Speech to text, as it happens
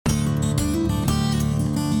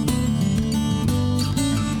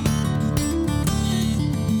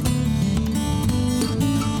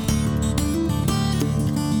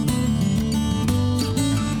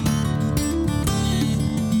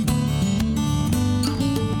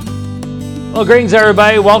Well, greetings,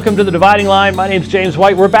 everybody. Welcome to The Dividing Line. My name's James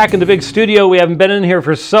White. We're back in the big studio. We haven't been in here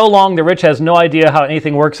for so long that Rich has no idea how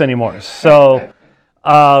anything works anymore. So,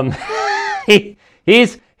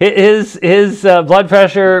 his blood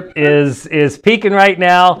pressure is peaking right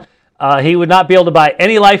now. He would not be able to buy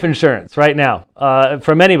any life insurance right now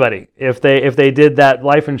from anybody if they did that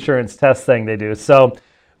life insurance test thing they do. So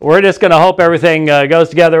we're just going to hope everything goes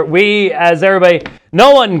together. We, as everybody,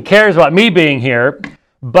 no one cares about me being here,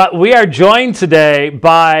 but we are joined today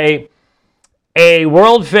by a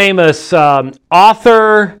world-famous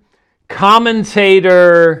author,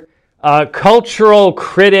 commentator, cultural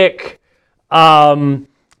critic, and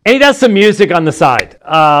he does some music on the side.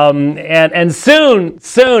 And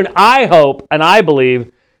soon, I hope and I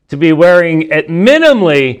believe to be wearing at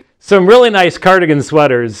minimally some really nice cardigan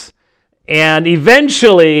sweaters. And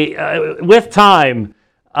eventually, with time,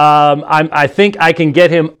 I think I can get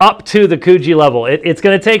him up to the Coogee level. It's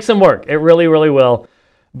going to take some work. It really, really will.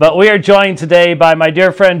 But we are joined today by my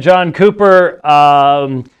dear friend John Cooper.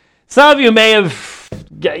 Some of you may have,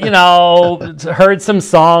 heard some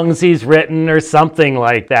songs he's written or something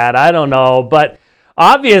like that. I don't know. But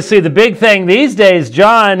obviously, the big thing these days,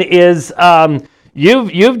 John, is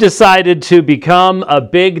you've decided to become a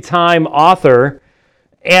big-time author.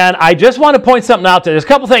 And I just want to point something out there. There's a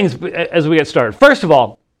couple things as we get started. First of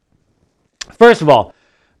all,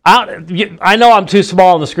 I know I'm too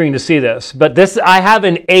small on the screen to see this, but I have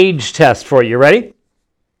an age test for you. Ready?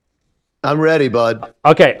 I'm ready, bud.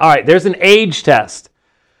 Okay, all right. There's an age test.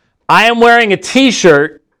 I am wearing a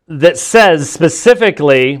T-shirt that says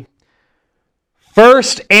specifically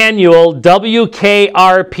First Annual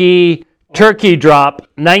WKRP Turkey Drop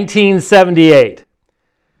 1978.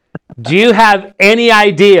 Do you have any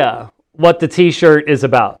idea what the T-shirt is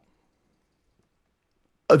about?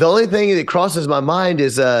 The only thing that crosses my mind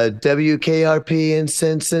is WKRP in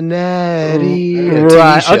Cincinnati.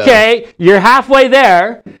 Right. Okay. You're halfway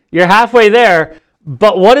there.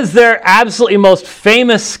 But what is their absolutely most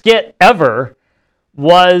famous skit ever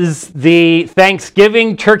was the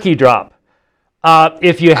Thanksgiving turkey drop.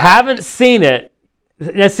 If you haven't seen it,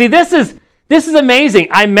 now see, this is amazing.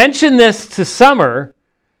 I mentioned this to Summer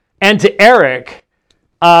and to Eric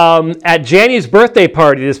at Janny's birthday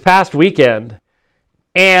party this past weekend,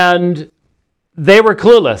 and they were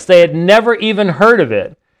clueless. They had never even heard of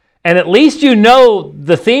it. And at least you know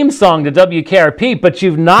the theme song to WKRP, but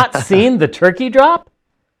you've not seen the turkey drop?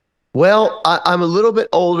 Well, I'm a little bit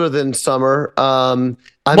older than Summer. I'm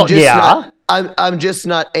just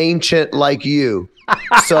not ancient like you.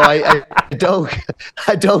 So I don't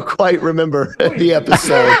quite remember the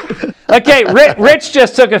episode. Okay, Rich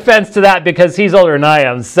just took offense to that because he's older than I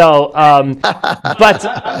am. So,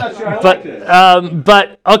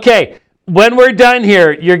 but okay, when we're done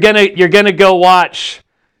here, you're gonna go watch.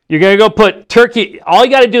 You're gonna go put turkey. All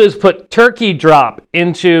you got to do is put turkey drop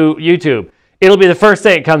into YouTube. It'll be the first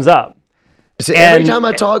thing that comes up. So every time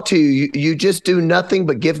I talk to you, you just do nothing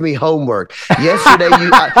but give me homework. Yesterday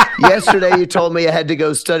you told me I had to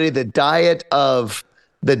go study the diet of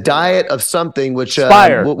something, which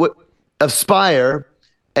Spire. Of Spire,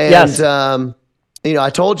 and yes. I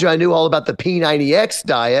told you I knew all about the P90X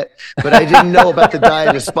diet, but I didn't know about the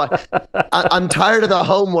diet of Spire. I'm tired of the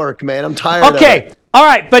homework, man. I'm tired. Okay, of it. All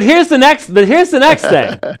right, but here's the next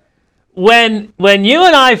thing. When you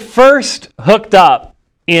and I first hooked up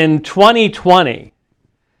in 2020,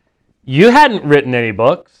 you hadn't written any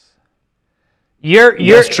books.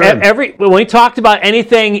 That's true. When we talked about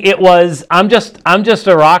anything, it was I'm just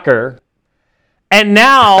a rocker. And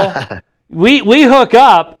now we hook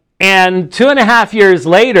up, and 2.5 years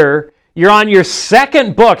later, you're on your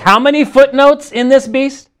second book. How many footnotes in this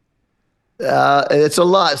beast? It's a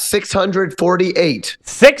lot. 648.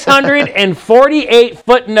 648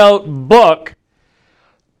 footnote book.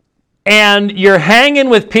 And you're hanging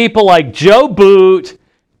with people like Joe Boot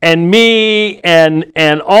and me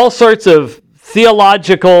and all sorts of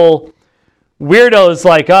theological weirdos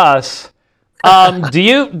like us.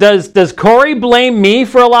 Does Corey blame me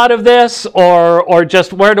for a lot of this, or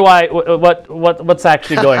just what's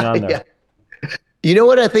actually going on there? Yeah. You know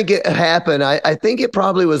what I think it happened? I think it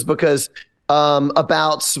probably was because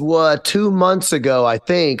about 2 months ago, I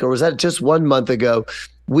think, or was that just 1 month ago,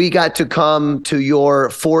 we got to come to your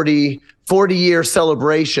 40-year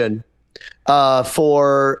celebration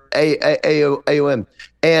for AOM.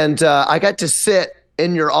 And I got to sit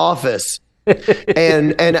in your office.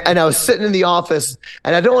 and I was sitting in the office,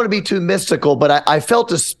 and I don't want to be too mystical, but I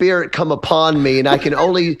felt a spirit come upon me, and I can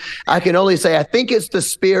only say I think it's the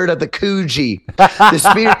spirit of the Coogee. The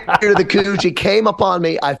spirit of the Coogee came upon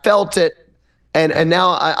me. I felt it, And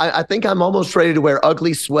now I think I'm almost ready to wear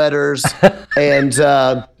ugly sweaters and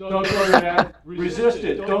Don't go there, man. Resist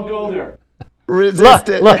it. Don't go there. resist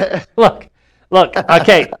it. Look.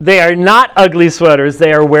 Okay, they are not ugly sweaters.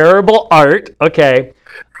 They are wearable art. Okay.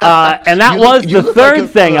 And that was the third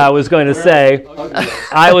thing I was going to say.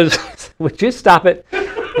 Would you stop it?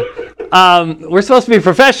 We're supposed to be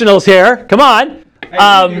professionals here. Come on. Hey,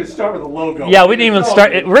 we didn't even start with the logo. Yeah, we didn't even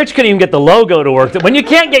start. Rich couldn't even get the logo to work. When you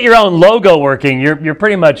can't get your own logo working, you're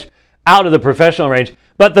pretty much out of the professional range.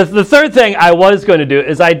 But the third thing I was going to do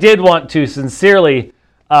is I did want to sincerely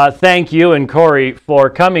thank you and Corey for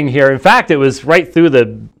coming here. In fact, it was right through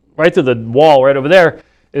the wall, right over there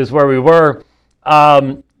is where we were.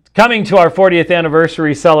 Coming to our 40th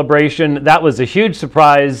anniversary celebration, that was a huge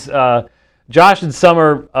surprise. Josh and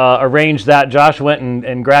Summer arranged that. Josh went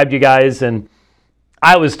and grabbed you guys, and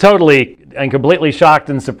I was totally and completely shocked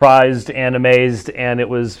and surprised and amazed, and it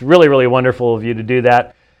was really, really wonderful of you to do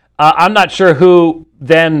that. I'm not sure who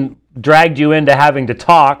then dragged you into having to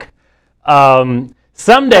talk.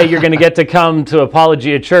 Someday you're going to get to come to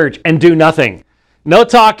Apologia Church and do nothing. No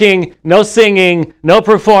talking, no singing, no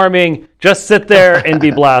performing. Just sit there and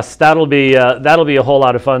be blessed. That'll be a whole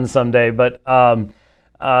lot of fun someday. But I'm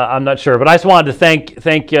not sure. But I just wanted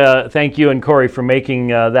to thank you and Corey for making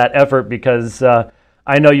that effort, because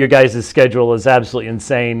I know your guys' schedule is absolutely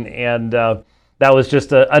insane, and that was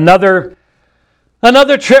just another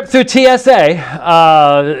trip through TSA.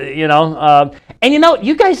 And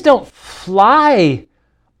you guys don't fly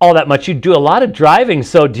all that much. You do a lot of driving.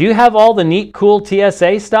 So do you have all the neat, cool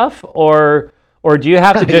TSA stuff, or do you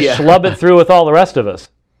have to just schlub it through with all the rest of us?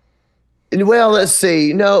 Well, let's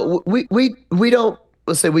see. No, we don't.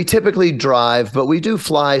 Let's say we typically drive, but we do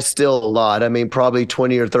fly still a lot. I mean, probably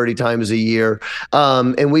 20 or 30 times a year.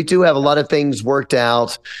 And we do have a lot of things worked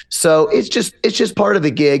out. So it's just part of the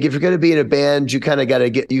gig. If you're going to be in a band, you kind of got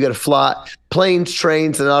to fly planes,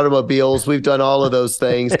 trains, and automobiles. We've done all of those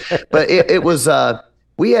things, but it was,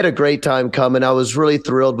 we had a great time coming. I was really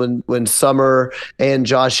thrilled when Summer and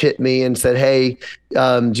Josh hit me and said, "Hey,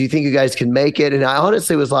 do you think you guys can make it?" And I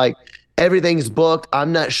honestly was like, everything's booked.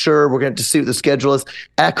 I'm not sure. We're going to have to see what the schedule is.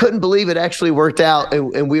 And I couldn't believe it actually worked out.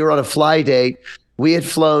 And we were on a fly date. We had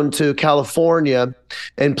flown to California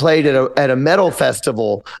and played at a metal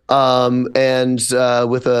festival, and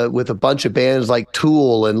with a bunch of bands like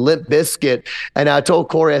Tool and Limp Bizkit. And I told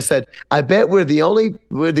Corey, I said, I bet we're the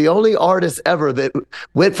only artists ever that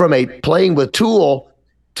went from playing with Tool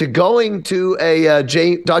to going to a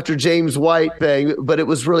Dr. James White thing. But it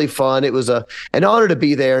was really fun. It was an honor to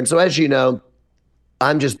be there. And so, as you know,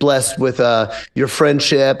 I'm just blessed with your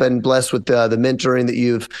friendship and blessed with the mentoring that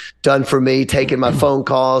you've done for me, taking my phone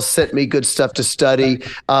calls, sent me good stuff to study,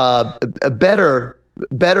 better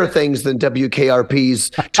things than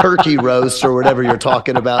WKRP's turkey roast or whatever you're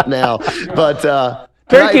talking about now. But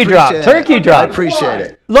Turkey drop. I appreciate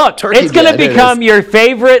it. Look, it's going to become your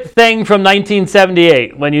favorite thing from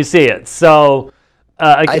 1978 when you see it. So,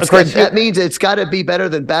 of course, that means it's got to be better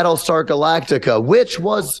than Battlestar Galactica, which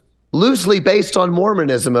was loosely based on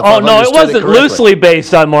Mormonism. It wasn't loosely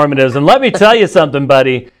based on Mormonism. Let me tell you something,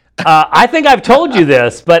 buddy. I think I've told you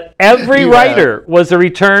this, but every writer was a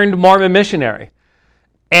returned Mormon missionary.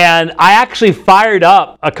 And I actually fired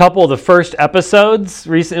up a couple of the first episodes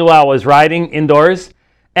recently while I was writing indoors,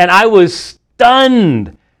 and I was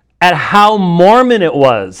stunned at how Mormon it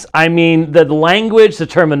was. I mean, the language, the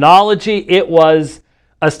terminology, it was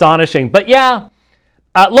astonishing. But yeah,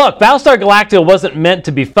 look, Battlestar Galactica wasn't meant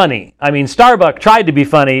to be funny. I mean, Starbuck tried to be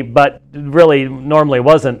funny, but really normally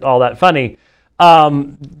wasn't all that funny.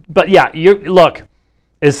 But yeah, look,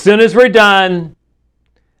 as soon as we're done,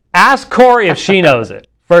 ask Corey if she knows it,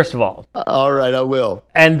 first of all. All right, I will.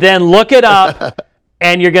 And then look it up,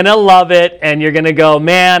 and you're going to love it, and you're going to go,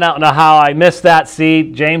 man, I don't know how I missed that.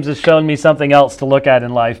 See, James has shown me something else to look at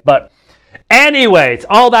in life. But anyways,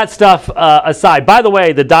 all that stuff aside. By the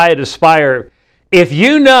way, the Diet of Spire, if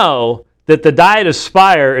you know that the Diet of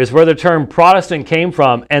Spire is where the term Protestant came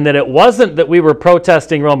from, and that it wasn't that we were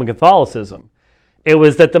protesting Roman Catholicism, it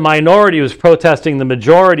was that the minority was protesting the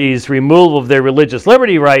majority's removal of their religious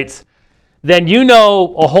liberty rights, then you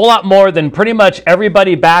know a whole lot more than pretty much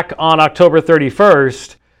everybody back on October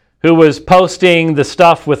 31st who was posting the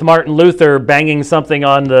stuff with Martin Luther banging something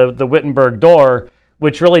on the Wittenberg door,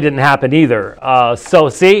 which really didn't happen either. So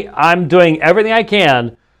see, I'm doing everything I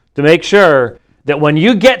can to make sure that when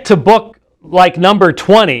you get to book like number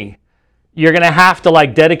 20, you're going to have to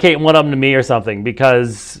like dedicate one of them to me or something,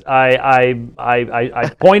 because I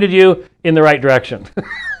pointed you in the right direction.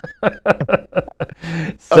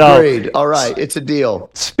 So, agreed. All right, it's a deal.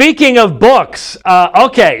 Speaking of books,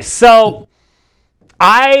 okay, so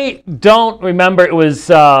I don't remember. It was.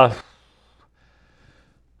 I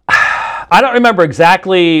don't remember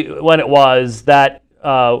exactly when it was that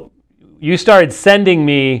you started sending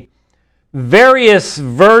me various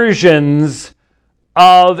versions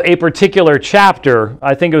of a particular chapter.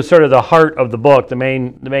 I think it was sort of the heart of the book, the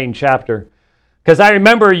main chapter. Because I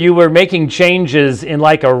remember you were making changes in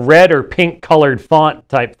like a red or pink colored font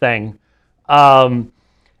type thing. And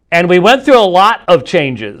we went through a lot of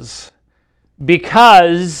changes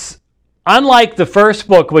because unlike the first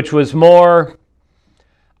book, which was more,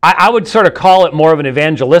 I would sort of call it more of an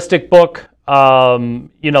evangelistic book, something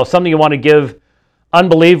you want to give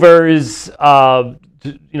unbelievers,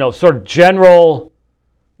 sort of general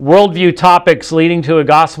worldview topics leading to a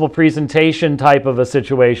gospel presentation type of a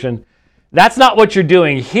situation. That's not what you're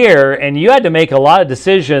doing here, and you had to make a lot of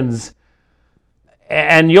decisions.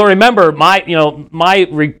 And you'll remember my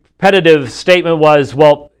repetitive statement was,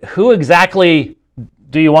 well, who exactly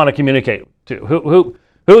do you want to communicate to?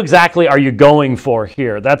 Who exactly are you going for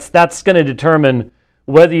here? That's going to determine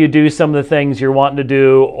whether you do some of the things you're wanting to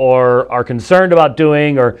do or are concerned about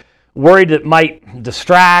doing or worried it might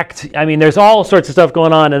distract. I mean, there's all sorts of stuff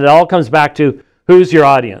going on, and it all comes back to who's your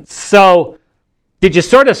audience. So did you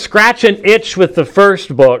sort of scratch an itch with the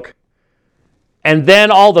first book, and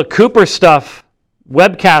then all the Cooper stuff,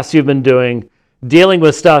 webcasts you've been doing, dealing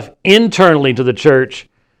with stuff internally to the church,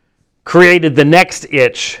 created the next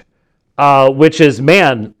itch, which is,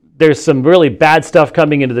 man, there's some really bad stuff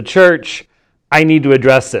coming into the church. I need to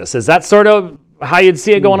address this. Is that sort of how you'd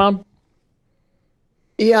see it going on?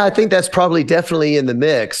 Yeah, I think that's probably definitely in the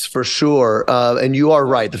mix for sure. And you are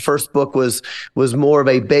right. The first book was more of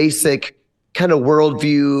a basic kind of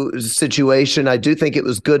worldview situation. I do think it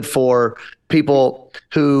was good for people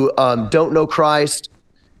who don't know Christ.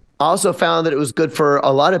 I also found that it was good for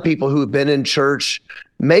a lot of people who have been in church,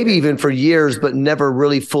 maybe even for years, but never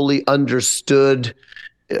really fully understood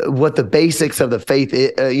what the basics of the faith,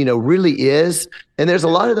 really is. And there's a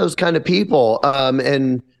lot of those kind of people.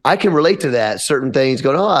 And I can relate to that, certain things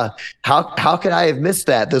going, how could I have missed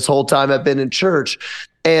that this whole time I've been in church?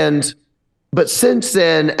 But since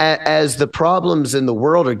then, as the problems in the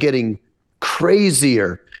world are getting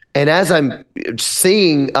crazier, and as I'm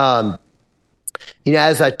seeing,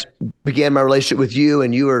 as I began my relationship with you,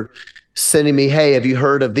 and you were sending me, hey, have you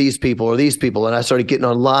heard of these people or these people? And I started getting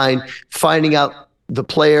online, finding out the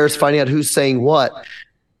players, finding out who's saying what.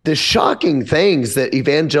 The shocking things that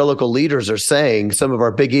evangelical leaders are saying, some of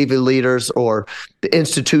our big evil leaders or the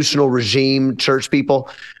institutional regime church people,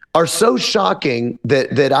 are so shocking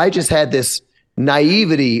that I just had this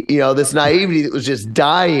naivety that was just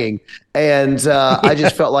dying. And I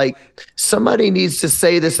just felt like somebody needs to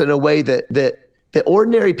say this in a way that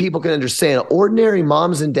ordinary people can understand, ordinary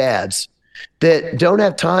moms and dads that don't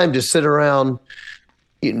have time to sit around,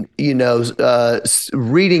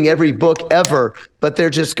 reading every book ever, but they're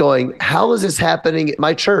just going, how is this happening at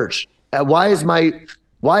my church? Why is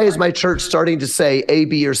my church starting to say A,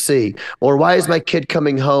 B, or C? Or why is my kid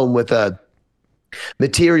coming home with a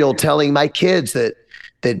material telling my kids that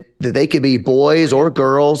they could be boys or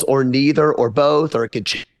girls or neither or both, or it could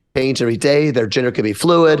change every day, their gender could be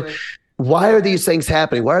fluid? Why are these things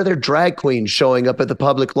happening? Are there drag queens showing up at the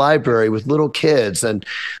public library with little kids? And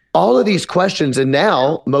all of these questions. And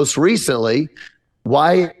now, most recently,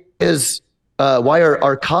 why are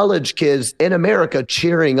our college kids in America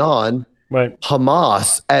cheering on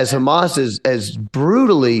Hamas, as Hamas is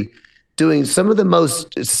brutally doing some of the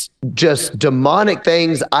most just demonic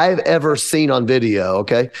things I've ever seen on video,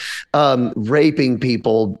 okay? Raping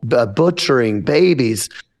people, butchering babies,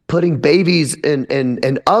 putting babies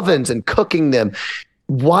in ovens and cooking them.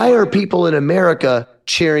 Why are people in America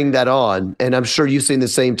cheering that on? And I'm sure you've seen the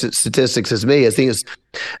same statistics as me. I think it's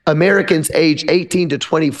Americans age 18 to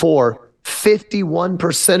 24,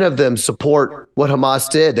 51% of them support what Hamas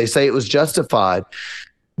did. They say it was justified.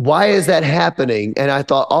 Why is that happening? And I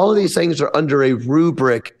thought all of these things are under a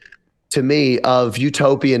rubric, to me, of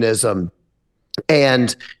utopianism.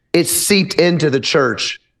 And it's seeped into the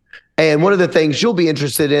church. And one of the things you'll be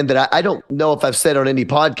interested in that I don't know if I've said on any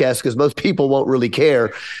podcast, because most people won't really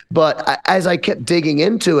care, but as I kept digging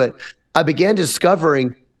into it, I began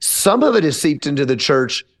discovering some of it is seeped into the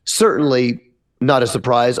church, certainly not a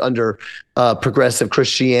surprise, under progressive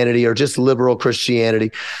Christianity or just liberal Christianity.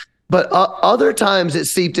 But other times it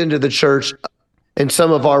seeped into the church and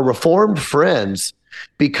some of our Reformed friends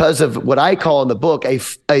because of what I call in the book a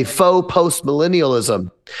faux postmillennialism.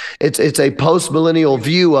 It's a postmillennial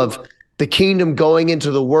view of the kingdom going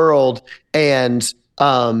into the world and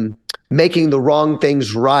making the wrong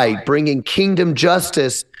things right, bringing kingdom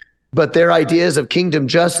justice, but their ideas of kingdom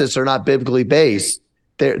justice are not biblically based.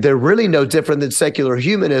 they're really no different than secular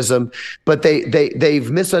humanism, but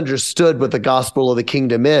they've misunderstood what the gospel of the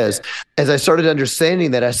kingdom is. As I started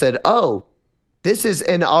understanding that, I said, oh, this is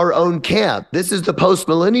in our own camp. This is the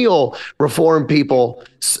post-millennial reform people,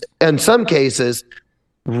 in some cases,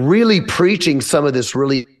 really preaching some of this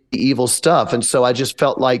really evil stuff. And so I just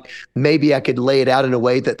felt like maybe I could lay it out in a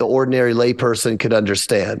way that the ordinary layperson could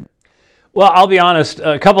understand. Well, I'll be honest,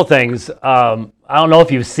 a couple things. I don't know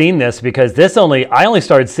if you've seen this, because I only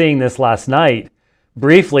started seeing this last night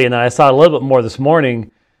briefly, and then I saw it a little bit more this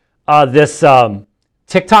morning. This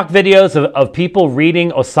TikTok videos of people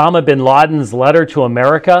reading Osama bin Laden's letter to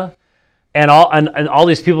America, and all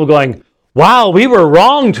these people going, wow, we were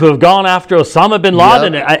wrong to have gone after Osama bin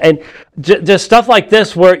Laden. Yep. And just stuff like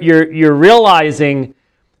this, where you're realizing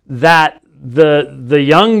that the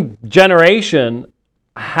young generation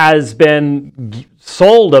has been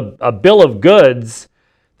sold a bill of goods.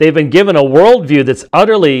 They've been given a worldview that's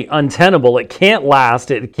utterly untenable. It can't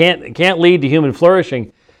last. It can't lead to human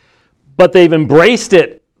flourishing. But they've embraced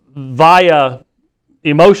it via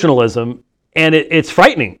emotionalism, and it's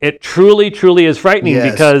frightening. It truly, truly is frightening.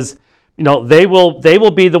 Yes. Because they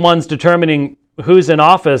will be the ones determining who's in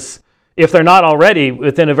office, if they're not already,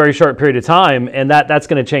 within a very short period of time, and that's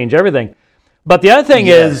going to change everything. But the other thing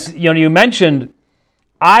is, you mentioned,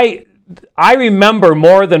 I remember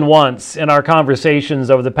more than once in our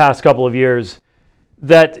conversations over the past couple of years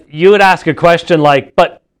that you would ask a question like,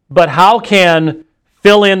 but how can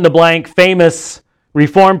fill in the blank famous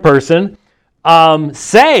reform person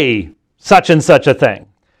say such and such a thing?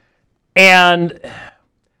 And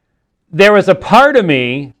there was a part of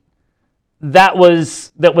me that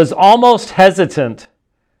was almost hesitant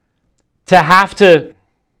to have to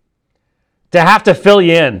fill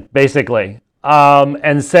you in, basically.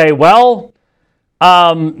 And say, well,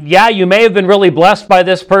 you may have been really blessed by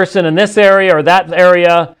this person in this area or that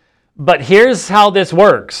area, but here's how this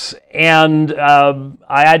works. And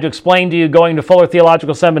I had to explain to you going to Fuller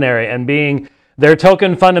Theological Seminary and being their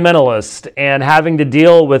token fundamentalist and having to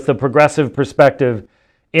deal with the progressive perspective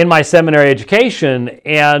in my seminary education,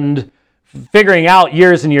 and figuring out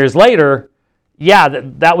years and years later,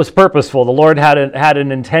 that was purposeful. The Lord had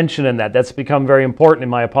an intention in that. That's become very important in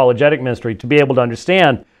my apologetic ministry, to be able to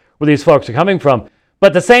understand where these folks are coming from. But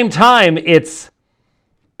at the same time, you're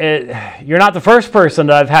not the first person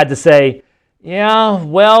that I've had to say,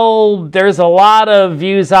 there's a lot of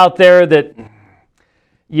views out there that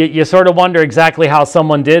you sort of wonder exactly how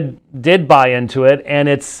someone did buy into it, and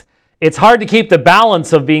it's hard to keep the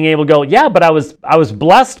balance of being able to go, but I was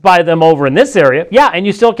blessed by them over in this area, and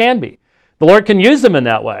you still can be. The Lord can use them in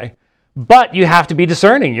that way, but you have to be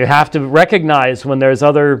discerning. You have to recognize when there's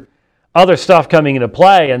other stuff coming into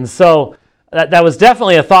play. And so that was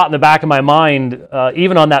definitely a thought in the back of my mind,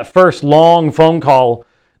 even on that first long phone call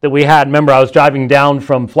that we had. Remember, I was driving down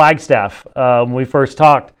from Flagstaff when we first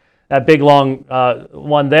talked, that big long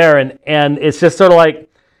one there, and it's just sort of like,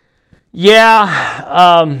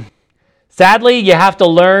 sadly, you have to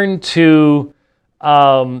learn to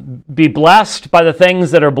be blessed by the things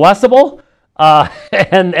that are blessable.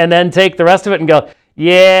 And then take the rest of it and go,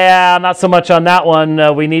 not so much on that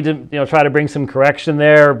one. We need to try to bring some correction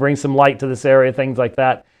there, bring some light to this area, things like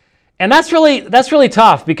that. And that's really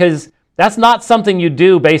tough, because that's not something you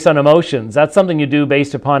do based on emotions. That's something you do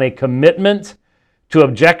based upon a commitment to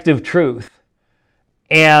objective truth.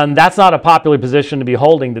 And that's not a popular position to be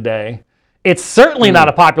holding today. It's certainly not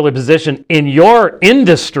a popular position in your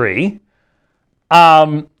industry.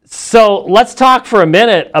 So let's talk for a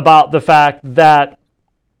minute about the fact that,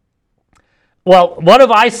 what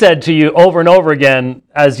have I said to you over and over again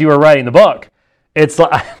as you were writing the book? It's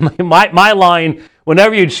like my line,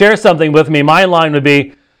 whenever you'd share something with me, my line would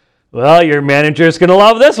be, well, your manager's going to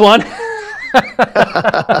love this one.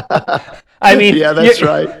 I mean, that's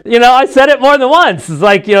right. I said it more than once. It's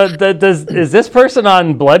like, is this person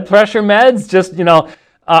on blood pressure meds? Just,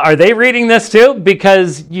 are they reading this too?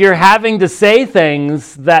 Because you're having to say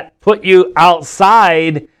things that put you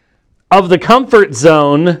outside of the comfort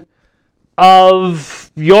zone of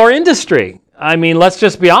your industry. I mean, let's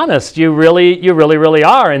just be honest. You really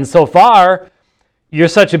are. And so far, you're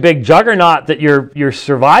such a big juggernaut that you're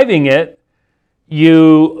surviving it.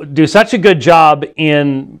 You do such a good job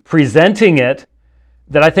in presenting it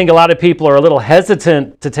that I think a lot of people are a little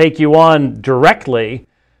hesitant to take you on directly.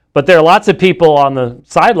 But there are lots of people on the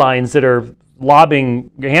sidelines that are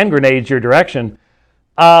lobbing hand grenades your direction.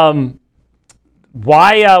 Why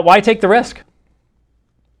take the risk?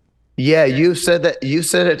 Yeah, you said that. You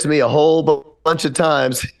said it to me a whole bunch of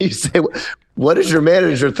times. You say, "What does your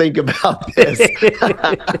manager think about this?"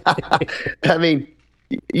 I mean,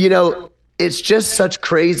 it's just such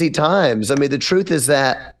crazy times. I mean, the truth is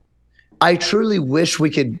that I truly wish we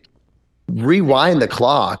could rewind the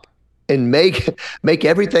clock and make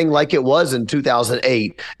everything like it was in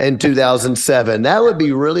 2008 and 2007. That would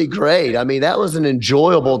be really great. I mean, that was an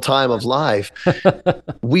enjoyable time of life. But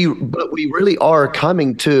we really are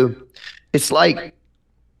coming to, it's like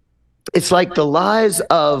the lies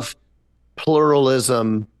of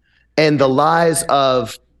pluralism and the lies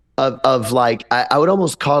of like, I would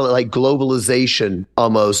almost call it like globalization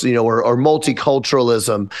almost, or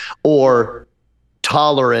multiculturalism or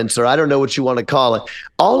tolerance, or I don't know what you want to call it.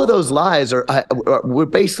 All of those lies we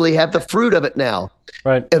basically have the fruit of it now.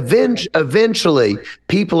 Right. Eventually,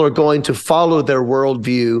 people are going to follow their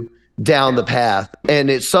worldview down the path.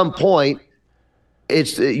 And at some point,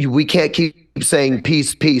 we can't keep saying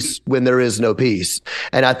peace, peace when there is no peace.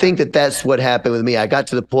 And I think that's what happened with me. I got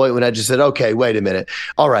to the point when I just said, okay, wait a minute.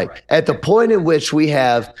 All right. At the point in which we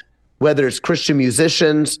have, whether it's Christian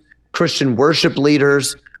musicians, Christian worship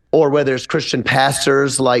leaders, or whether it's Christian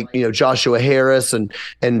pastors like, Joshua Harris and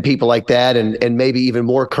people like that, and maybe even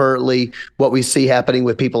more currently what we see happening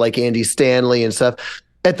with people like Andy Stanley and stuff.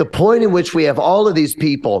 At the point in which we have all of these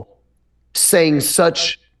people saying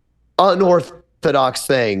such unorthodox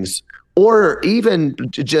things, or even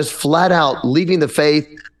just flat out leaving the faith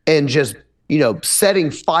and just,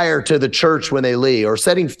 setting fire to the church when they leave, or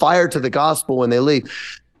setting fire to the gospel when they leave,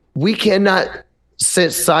 we cannot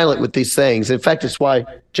sit silent with these things. In fact, it's why,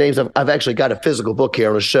 James, I've actually got a physical book here.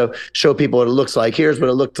 I'm going to show people what it looks like. Here's what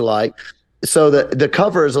it looked like. So the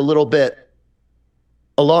cover is a little bit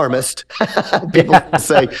alarmist. People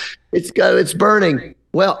say it's burning.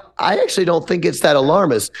 Well, I actually don't think it's that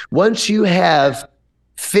alarmist. Once you have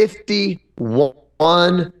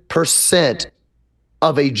 51%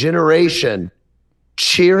 of a generation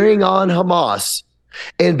cheering on Hamas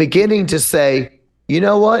and beginning to say, you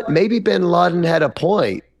know what? Maybe bin Laden had a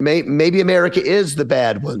point. Maybe America is the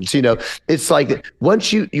bad ones. It's like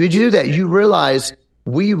once you do that, you realize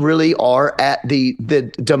we really are at the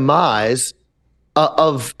demise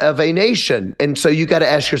of a nation. And so you got to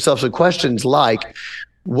ask yourself some questions like,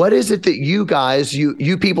 what is it that you guys,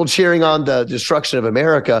 you people cheering on the destruction of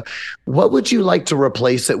America, what would you like to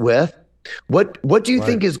replace it with? What do you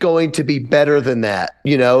think is going to be better than that?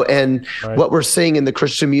 And what we're seeing in the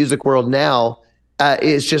Christian music world now,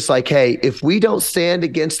 it's just like, hey, if we don't stand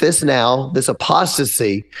against this now, this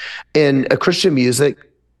apostasy in Christian music,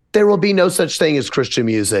 there will be no such thing as Christian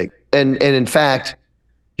music. And in fact,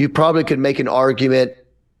 you probably could make an argument,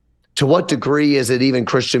 to what degree is it even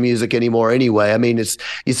Christian music anymore anyway? I mean,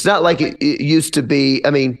 it's not like it used to be.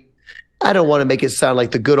 I mean, I don't want to make it sound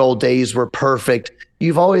like the good old days were perfect.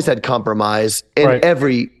 You've always had compromise in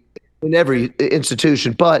every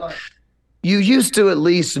institution, but you used to at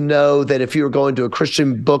least know that if you were going to a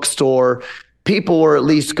Christian bookstore, people were at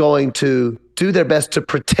least going to do their best to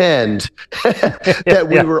pretend that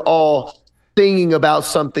we were all singing about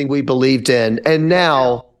something we believed in. And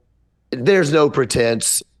now there's no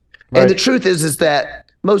pretense. And the truth is that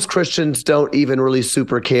most Christians don't even really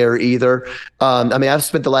super care either. I mean, I've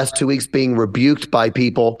spent the last 2 weeks being rebuked by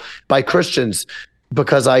Christians,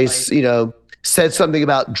 because I, said something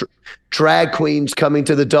about drag queens coming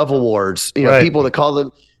to the Dove Awards. People that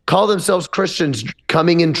call themselves Christians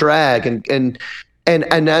coming in drag, and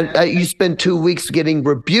you spend 2 weeks getting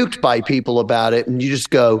rebuked by people about it, and you just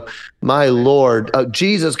go, my Lord,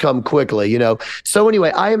 Jesus, come quickly. So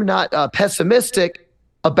anyway, I am not pessimistic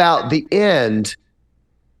about the end.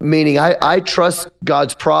 Meaning, I trust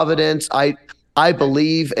God's providence. I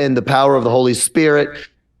believe in the power of the Holy Spirit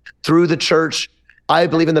through the church. I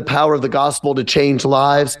believe in the power of the gospel to change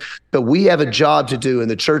lives, but we have a job to do, and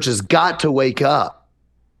the church has got to wake up.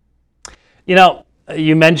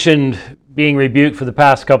 You mentioned being rebuked for the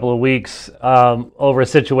past couple of weeks over a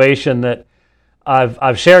situation that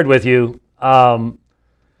I've shared with you long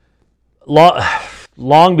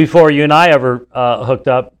before you and I ever hooked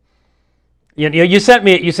up. You sent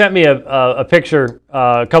me a picture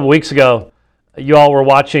a couple weeks ago. You all were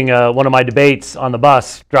watching one of my debates on the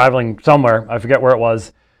bus driving somewhere. I forget where it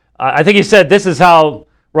was. I think you said, this is how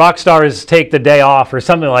rock stars take the day off or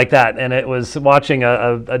something like that. And it was watching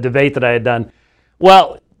a debate that I had done.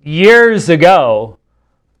 Well, years ago,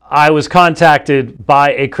 I was contacted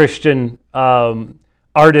by a Christian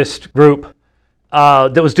artist group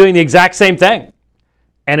that was doing the exact same thing.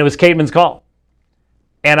 And it was Caedmon's Call.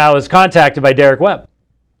 And I was contacted by Derek Webb.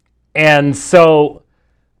 And so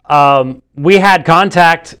we had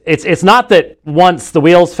contact. It's not that once the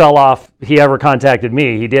wheels fell off, he ever contacted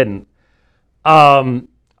me. He didn't.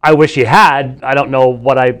 I wish he had. I don't know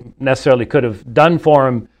what I necessarily could have done for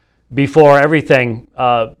him before everything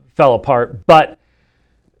fell fell apart. But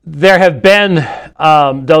there have been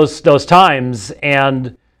those times,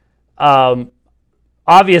 and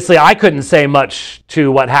obviously I couldn't say much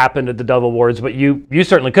to what happened at the Dove Awards, but you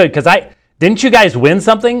certainly could, because didn't you guys win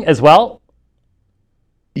something as well?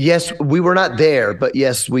 Yes, we were not there, but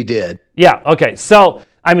yes, we did. Yeah. Okay. So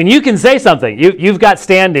I mean, you can say something. You've got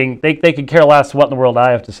standing. They could care less what in the world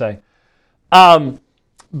I have to say.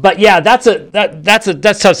 But yeah, that's a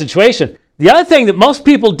tough situation. The other thing that most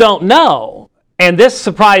people don't know, and this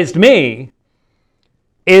surprised me,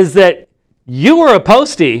 is that you were a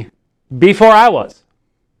postie before I was.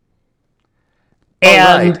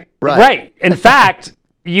 And right. In fact,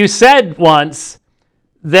 you said once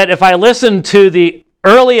that if I listened to the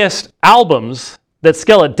earliest albums that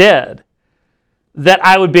Skillet did, that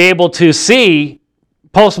I would be able to see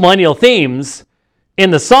post-millennial themes in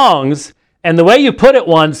the songs. And the way you put it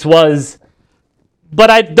once was, but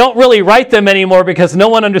I don't really write them anymore because no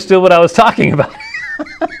one understood what I was talking about.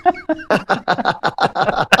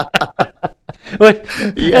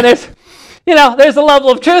 And there's a level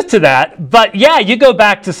of truth to that. But yeah, you go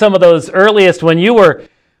back to some of those earliest when you were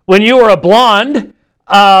a blonde,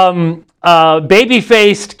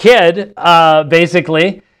 baby-faced kid,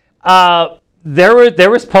 basically. There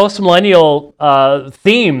was post-millennial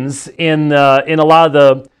themes in a lot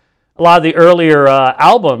of the earlier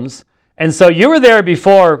albums, and so you were there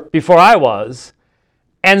before I was,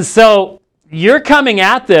 and so you're coming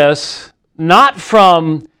at this not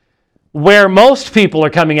from where most people are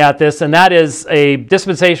coming at this, and that is a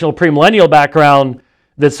dispensational premillennial background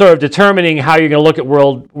that's sort of determining how you're going to look at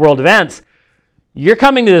world events. You're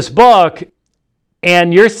coming to this book,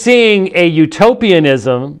 and you're seeing a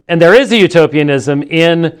utopianism, and there is a utopianism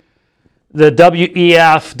in the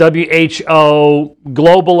WEF, WHO,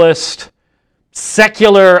 globalist,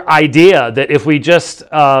 secular idea that if we just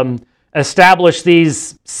establish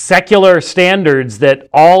these secular standards, that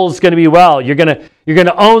all's going to be well. You're going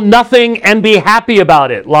to own nothing and be happy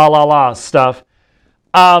about it. La la la stuff.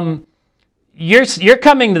 You're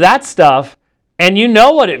coming to that stuff, and you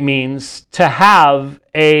know what it means to have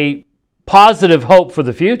a positive hope for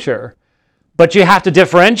the future, but you have to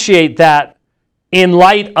differentiate that in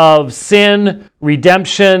light of sin,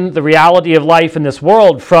 redemption, the reality of life in this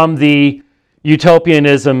world, from the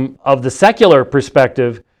utopianism of the secular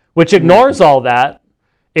perspective, which ignores all that,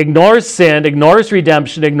 ignores sin, ignores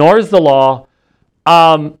redemption, ignores the law.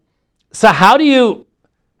 So how do you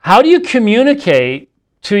communicate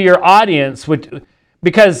to your audience?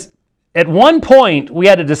 Because at one point we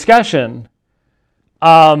had a discussion.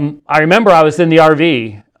 I remember I was in the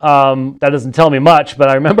RV. That doesn't tell me much, but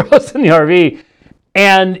I remember I was in the RV,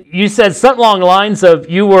 and you said something along the lines of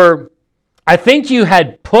I think you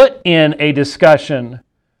had put in a discussion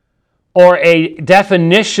or a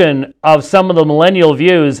definition of some of the millennial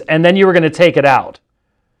views, and then you were going to take it out.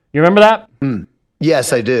 You remember that?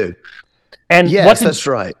 Yes, I do. And yes, that's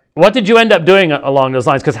right. What did you end up doing along those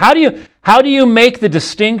lines? Because how do you make the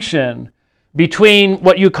distinction between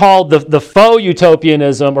what you call the faux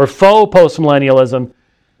utopianism or faux postmillennialism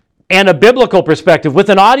and a biblical perspective with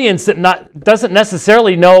an audience that doesn't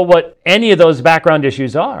necessarily know what any of those background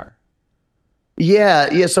issues are?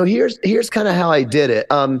 Yeah. So here's kind of how I did it.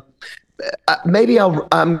 Maybe I'm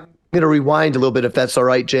going to rewind a little bit, if that's all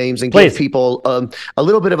right, James, and Please. give people a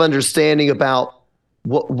little bit of understanding about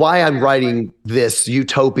why I'm writing this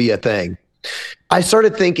utopia thing. I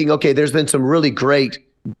started thinking, okay, there's been some really great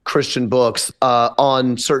Christian books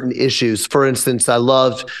on certain issues. For instance, I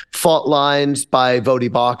loved Fault Lines by Vodi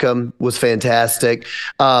Bakum, was fantastic.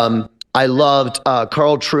 I loved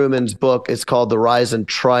Carl Trueman's book. It's called The Rise and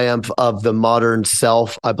Triumph of the Modern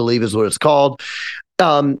Self, I believe is what it's called.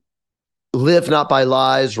 Live Not by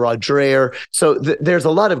Lies, Rod Dreher. So there's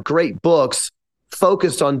a lot of great books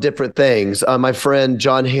focused on different things. My friend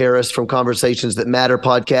John Harris from Conversations That Matter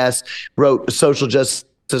podcast wrote Social Justice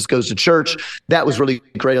Goes to Church. That was really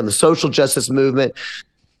great on the social justice movement.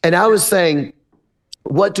 And I was saying,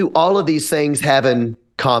 what do all of these things have in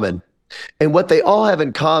common? And what they all have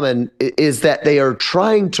in common is that they are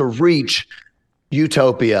trying to reach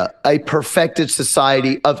utopia, a perfected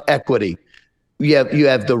society of equity. You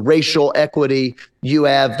have the racial equity, you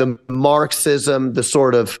have the Marxism, the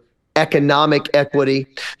sort of economic equity,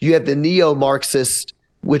 you have the neo-Marxist,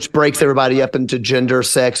 which breaks everybody up into gender,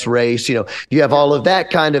 sex, race. You have all of that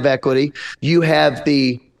kind of equity. You have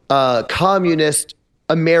the communist,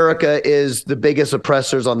 America is the biggest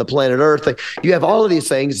oppressors on the planet Earth. You have all of these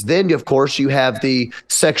things. Then, of course, you have the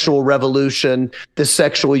sexual revolution, the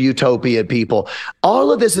sexual utopia people.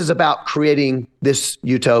 All of this is about creating this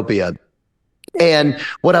utopia. And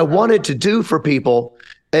what I wanted to do for people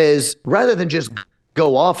is, rather than just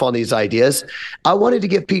go off on these ideas. I wanted to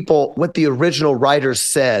give people what the original writers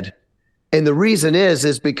said. And the reason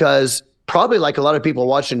is because probably like a lot of people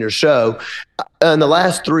watching your show, in the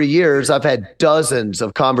last 3 years, I've had dozens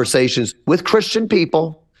of conversations with Christian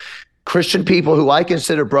people who I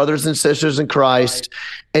consider brothers and sisters in Christ,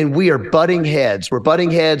 and we are butting heads. We're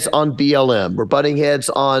butting heads on BLM. We're butting heads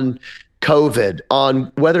on COVID,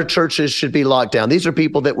 on whether churches should be locked down. These are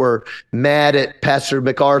people that were mad at Pastor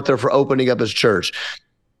MacArthur for opening up his church.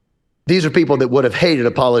 These are people that would have hated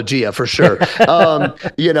Apologia for sure.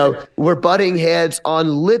 We're butting heads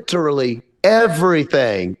on literally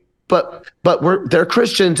everything, but they're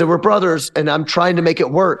Christians and we're brothers, and I'm trying to make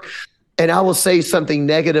it work. And I will say something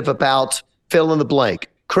negative about fill in the blank,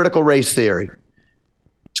 critical race theory.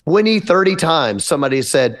 20, 30 times somebody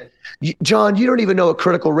said, John, you don't even know what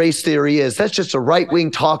critical race theory is. That's just a right-wing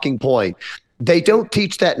talking point. They don't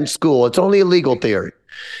teach that in school. It's only a legal theory.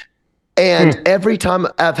 And every time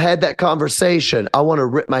I've had that conversation, I want to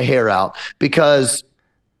rip my hair out because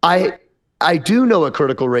I do know what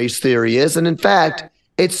critical race theory is. And in fact,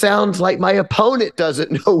 it sounds like my opponent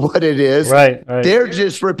doesn't know what it is. Right. They're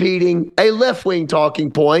just repeating a left-wing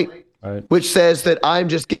talking point, which says that I'm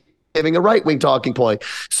just giving a right-wing talking point.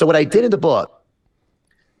 So what I did in the book,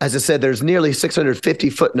 as I said, there's nearly 650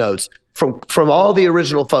 footnotes from all the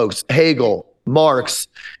original folks, Hegel, Marx,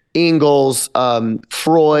 Engels,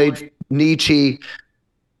 Freud, Nietzsche,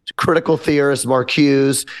 critical theorists,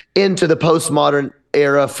 Marcuse, into the postmodern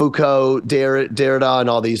era, Foucault, Derrida, and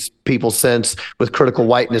all these people since with critical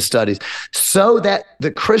whiteness studies, so that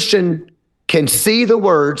the Christian can see the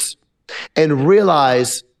words and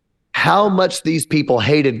realize how much these people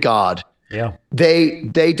hated God. Yeah.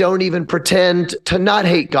 They don't even pretend to not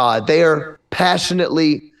hate God. They are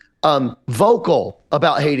passionately vocal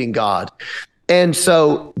about hating God. And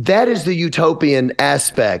so that is the utopian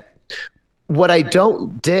aspect. What I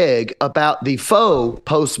don't dig about the faux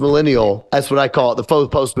postmillennial, that's what I call it, the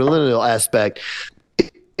faux postmillennial aspect,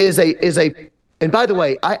 is and by the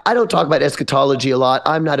way, I don't talk about eschatology a lot.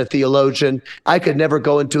 I'm not a theologian. I could never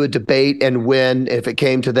go into a debate and win if it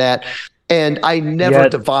came to that. And I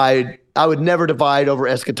would never divide over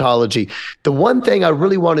eschatology. The one thing I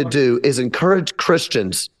really want to do is encourage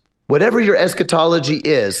Christians, whatever your eschatology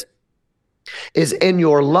is in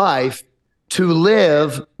your life, to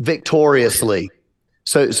live victoriously.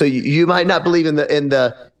 So you might not believe in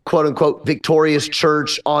the quote unquote victorious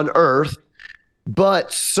church on earth,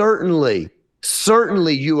 but certainly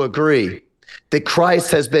you agree that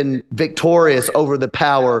Christ has been victorious over the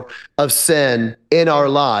power of sin in our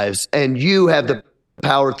lives, and you have the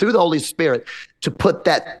power through the Holy Spirit to put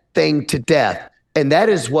that thing to death. And that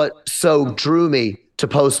is what so drew me to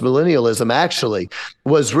postmillennialism, actually,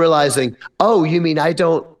 was realizing, oh, you mean I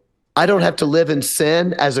don't have to live in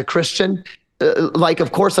sin as a Christian?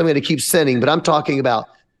 Of course I'm going to keep sinning, but I'm talking about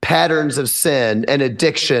patterns of sin and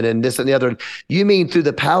addiction and this and the other. You mean through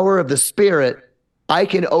the power of the Spirit, I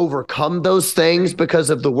can overcome those things because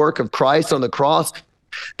of the work of Christ on the cross?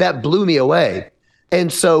 That blew me away.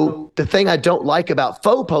 And so the thing I don't like about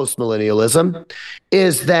faux postmillennialism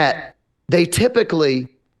is that they typically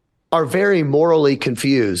are very morally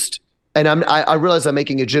confused. And I realize I'm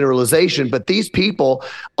making a generalization, but these people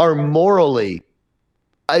are morally,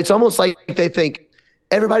 it's almost like they think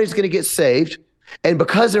everybody's going to get saved. And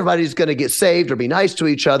because everybody's going to get saved or be nice to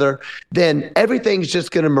each other, then everything's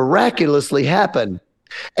just going to miraculously happen.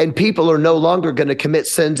 And people are no longer going to commit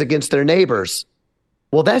sins against their neighbors.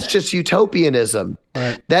 Well, that's just utopianism.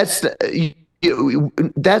 Right. That's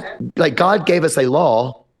like God gave us a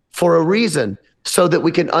law for a reason, so that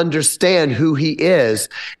we can understand who he is.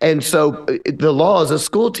 And so the law is a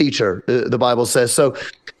school teacher, the Bible says. So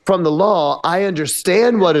from the law, I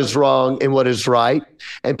understand what is wrong and what is right.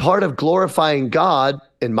 And part of glorifying God,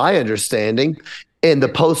 in my understanding, in the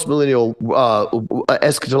post-millennial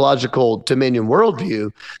eschatological dominion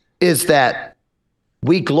worldview, is that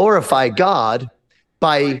we glorify God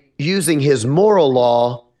by using his moral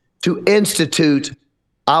law to institute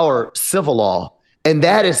our civil law. And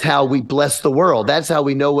that is how we bless the world. That's how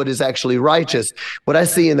we know what is actually righteous. What I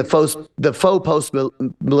see in the faux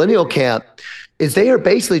post-millennial camp is they are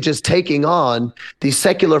basically just taking on these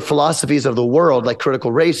secular philosophies of the world, like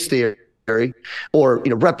critical race theory or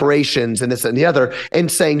reparations and this and the other,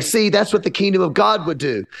 and saying, see, that's what the kingdom of God would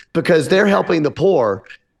do, because they're helping the poor,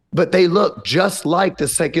 but they look just like the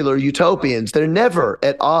secular utopians. They're never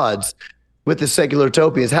at odds with the secular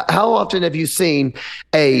utopians. How often have you seen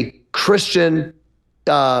a Christian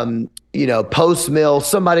post-mill,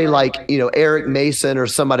 somebody like, Eric Mason or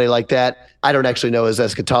somebody like that? I don't actually know his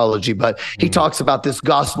eschatology, but he talks about this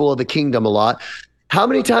gospel of the kingdom a lot. How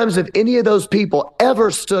many times have any of those people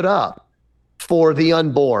ever stood up for the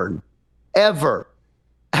unborn? Ever?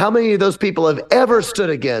 How many of those people have ever stood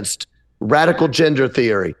against radical gender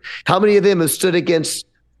theory? How many of them have stood against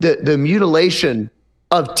the mutilation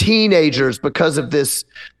of teenagers because of this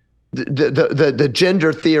the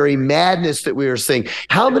gender theory madness that we are seeing?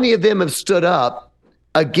 How many of them have stood up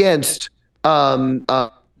against Palestine,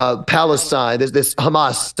 this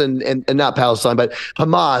Hamas and not Palestine, but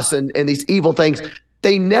Hamas and these evil things?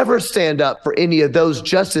 They never stand up for any of those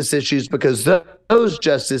justice issues because those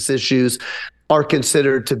justice issues are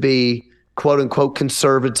considered to be quote unquote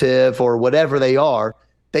conservative or whatever they are.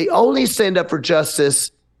 They only stand up for justice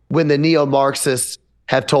when the neo-Marxists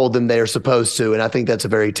have told them they are supposed to. And I think that's a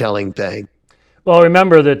very telling thing. Well,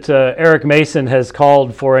 remember that Eric Mason has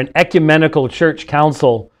called for an ecumenical church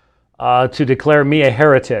council to declare me a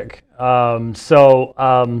heretic.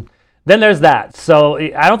 Then there's that. So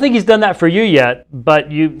I don't think he's done that for you yet, but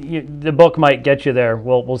the book might get you there.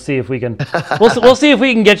 We'll see if we can. We'll see if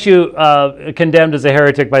we can get you condemned as a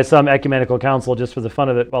heretic by some ecumenical council just for the fun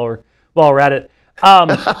of it while we're at it.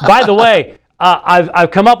 By the way, I've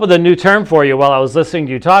come up with a new term for you while I was listening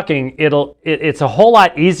to you talking. It's a whole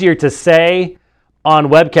lot easier to say on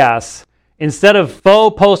webcasts. Instead of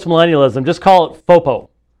faux postmillennialism, just call it FOPO.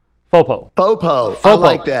 FOPO. FOPO. I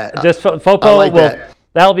like that. Just FOPO. I like that.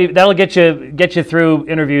 That'll get you through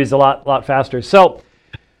interviews a lot faster. So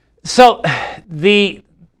this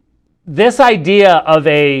idea of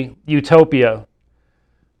a utopia,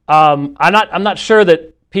 I'm not sure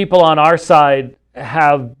that people on our side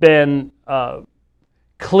have been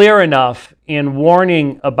clear enough in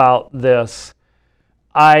warning about this.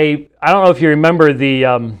 I don't know if you remember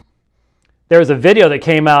there was a video that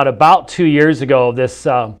came out about 2 years ago. This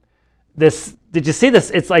did you see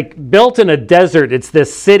this? It's like built in a desert. It's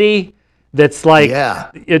this city that's like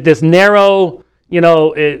this narrow.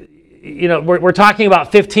 We're talking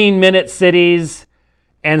about 15-minute cities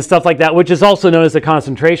and stuff like that, which is also known as a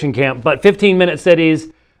concentration camp. But 15-minute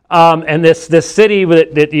cities, and this city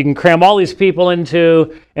that you can cram all these people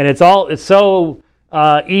into, and it's so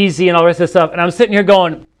easy and all the rest of this stuff. And I'm sitting here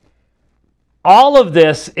going, all of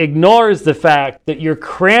this ignores the fact that you're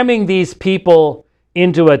cramming these people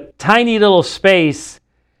into a tiny little space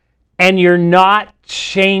and you're not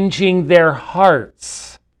changing their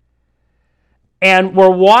hearts. And we're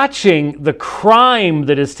watching the crime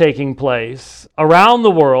that is taking place around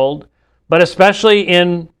the world, but especially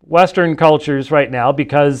in Western cultures right now,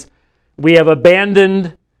 because we have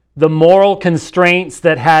abandoned the moral constraints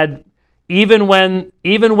that had, even when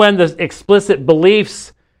the explicit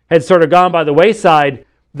beliefs had sort of gone by the wayside,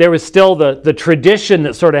 there was still the tradition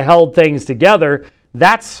that sort of held things together.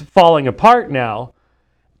 That's falling apart now.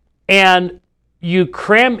 And you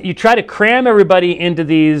try to cram everybody into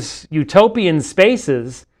these utopian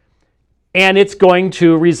spaces, and it's going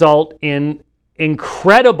to result in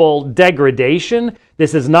incredible degradation.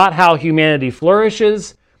 This is not how humanity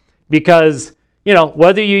flourishes, because,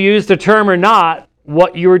 whether you use the term or not,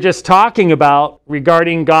 what you were just talking about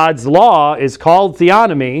regarding God's law is called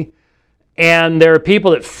theonomy, and there are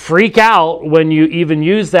people that freak out when you even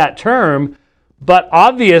use that term. But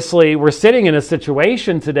obviously, we're sitting in a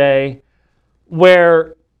situation today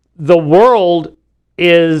where the world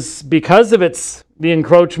is, because of the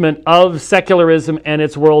encroachment of secularism and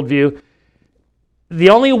its worldview, the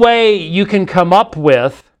only way you can come up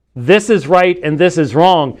with this is right and this is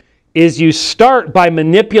wrong is you start by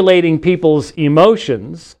manipulating people's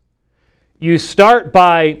emotions. You start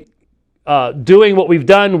by doing what we've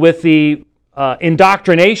done with the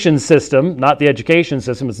indoctrination system, not the education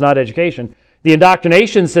system, it's not education, the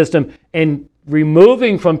indoctrination system, and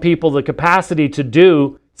removing from people the capacity to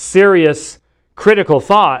do serious critical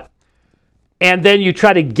thought. And then you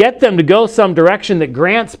try to get them to go some direction that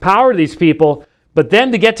grants power to these people. But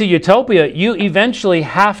then to get to utopia, you eventually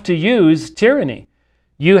have to use tyranny.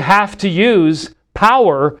 You have to use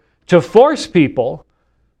power to force people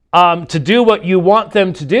to do what you want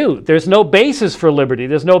them to do. There's no basis for liberty.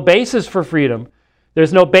 There's no basis for freedom.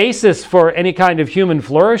 There's no basis for any kind of human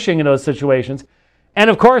flourishing in those situations. And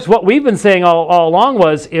of course, what we've been saying all along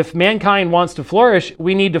was, if mankind wants to flourish,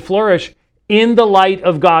 we need to flourish in the light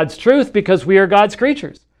of God's truth, because we are God's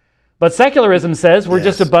creatures. But secularism says we're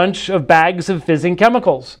just a bunch of bags of fizzing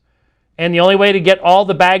chemicals. And the only way to get all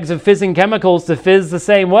the bags of fizzing chemicals to fizz the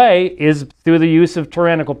same way is through the use of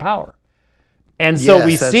tyrannical power. And so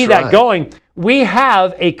we see that going. We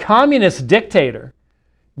have a communist dictator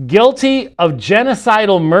guilty of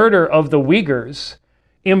genocidal murder of the Uyghurs,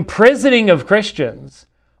 imprisoning of Christians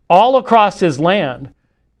all across his land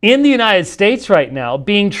in the United States right now,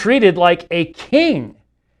 being treated like a king.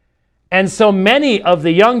 And so many of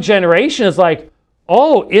the young generation is like,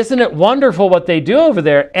 oh, isn't it wonderful what they do over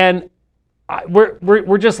there? And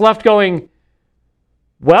we're just left going,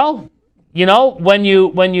 well, you know, when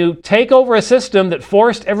you take over a system that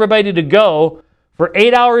forced everybody to go for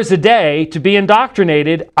 8 hours a day to be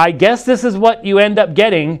indoctrinated, I guess this is what you end up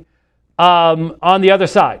getting on the other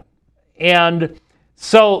side. And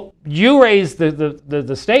so you raised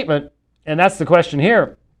the statement, and that's the question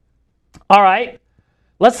here. All right,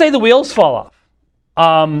 let's say the wheels fall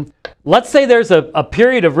off. Let's say there's a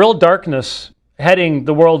period of real darkness heading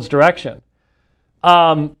the world's direction.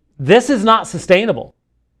 This is not sustainable.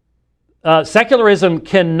 Secularism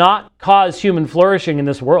cannot cause human flourishing in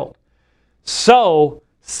this world. So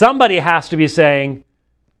somebody has to be saying,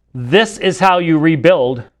 this is how you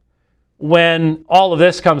rebuild when all of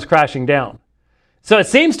this comes crashing down. So it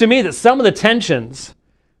seems to me that some of the tensions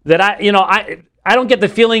that I don't get the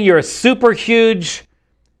feeling you're a super huge,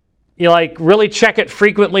 like really check it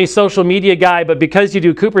frequently social media guy, but because you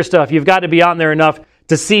do Cooper stuff, you've got to be on there enough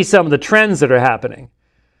to see some of the trends that are happening.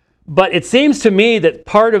 But it seems to me that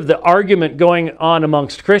part of the argument going on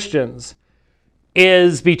amongst Christians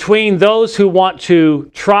is between those who want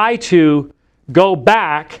to try to go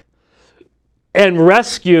back and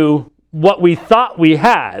rescue what we thought we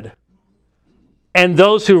had, and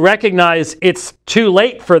those who recognize it's too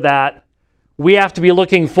late for that. We have to be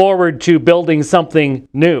looking forward to building something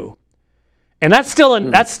new. And that's still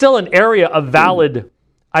an area of valid,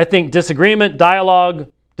 I think, disagreement,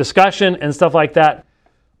 dialogue, discussion, and stuff like that.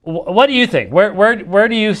 What do you think? Where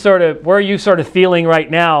are you sort of feeling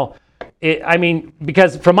right now?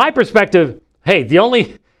 Because from my perspective, hey, the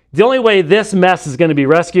only way this mess is going to be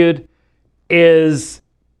rescued is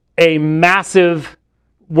a massive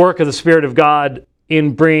work of the Spirit of God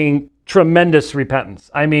in bringing tremendous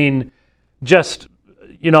repentance. I mean, just,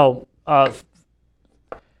 I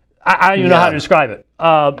don't even know how to describe it.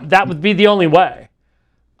 That would be the only way.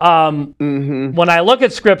 When I look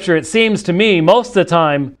at Scripture, it seems to me most of the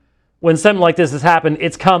time when something like this has happened,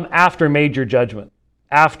 it's come after major judgment.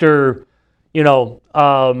 After,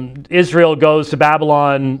 Israel goes to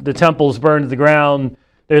Babylon, the temple's burned to the ground,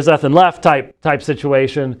 there's nothing left type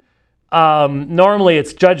situation. Normally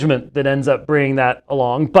it's judgment that ends up bringing that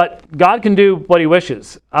along, but God can do what he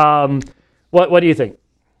wishes. What do you think?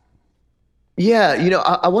 Yeah,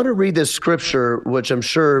 I want to read this scripture, which I'm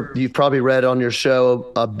sure you've probably read on your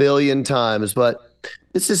show a billion times, but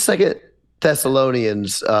this is 2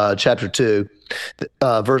 Thessalonians chapter 2,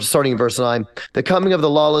 starting in verse 9. The coming of the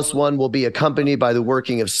lawless one will be accompanied by the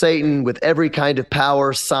working of Satan with every kind of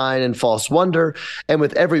power, sign, and false wonder, and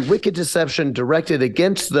with every wicked deception directed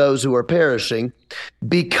against those who are perishing,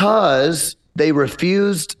 because they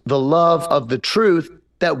refused the love of the truth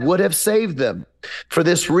that would have saved them. For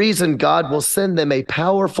this reason, God will send them a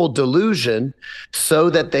powerful delusion so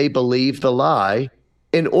that they believe the lie,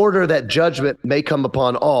 in order that judgment may come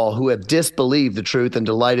upon all who have disbelieved the truth and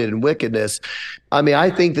delighted in wickedness. I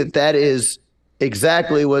think that is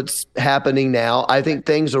exactly what's happening now. I think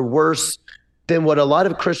things are worse than what a lot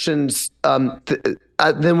of Christians, than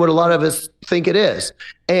what a lot of us think it is.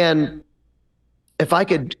 And if I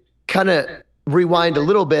could kind of rewind a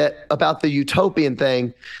little bit about the utopian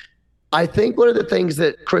thing, I think one of the things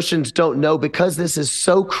that Christians don't know, because this is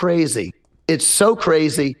so crazy, it's so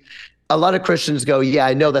crazy, a lot of Christians go, yeah,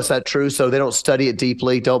 I know that's not true, so they don't study it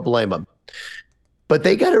deeply. Don't blame them. But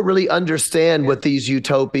they got to really understand what these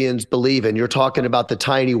utopians believe in. You're talking about the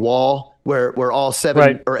tiny wall where all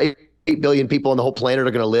 7 or 8 billion people on the whole planet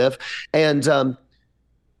are going to live. And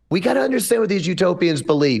we got to understand what these utopians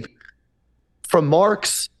believe. From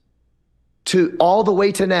Marx to all the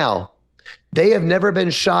way to now, they have never been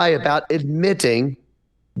shy about admitting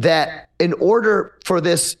that in order for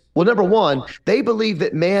this, well, number one, they believe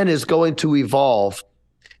that man is going to evolve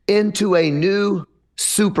into a new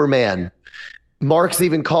Superman. Marx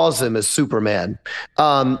even calls him a Superman.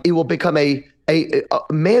 He will become a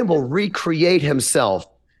man will recreate himself.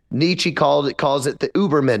 Nietzsche calls it the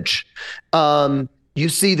Übermensch. You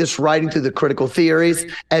see this writing through the critical theories.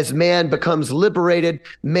 As man becomes liberated,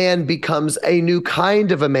 man becomes a new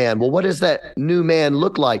kind of a man. Well, what does that new man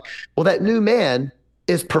look like? Well, that new man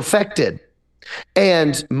is perfected.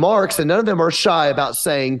 And Marx and none of them are shy about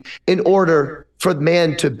saying, in order for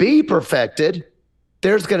man to be perfected,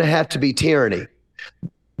 there's going to have to be tyranny.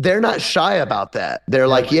 They're not shy about that. They're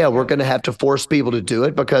like, yeah, we're going to have to force people to do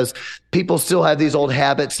it because people still have these old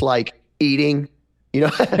habits like eating,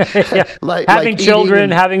 like having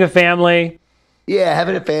children, having a family. Yeah,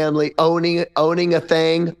 having a family, owning a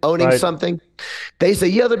thing, owning something. They say,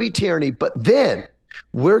 yeah, there'll be tyranny. But then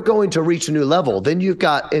we're going to reach a new level. Then you've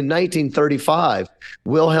got in 1935,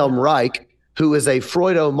 Wilhelm Reich, who is a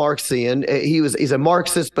Freudo-Marxian. He's a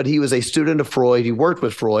Marxist, but he was a student of Freud. He worked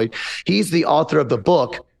with Freud. He's the author of the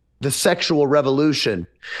book, The Sexual Revolution.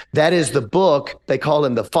 That is the book, they call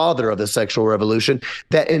him the father of the sexual revolution,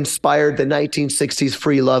 that inspired the 1960s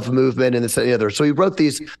free love movement and this and the other. So he wrote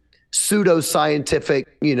these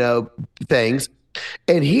pseudo-scientific, things.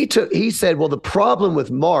 And he said, well, the problem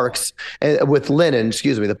with Marx, with Lenin,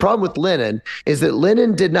 the problem with Lenin is that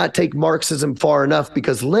Lenin did not take Marxism far enough,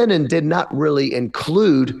 because Lenin did not really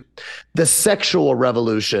include the sexual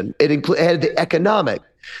revolution. It had the economic.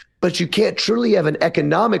 But you can't truly have an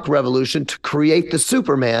economic revolution to create the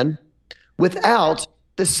Superman without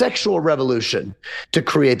the sexual revolution to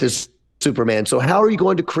create this Superman. So how are you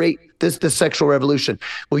going to create the sexual revolution?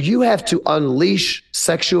 Well, you have to unleash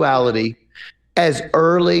sexuality as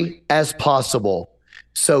early as possible.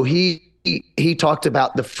 So he talked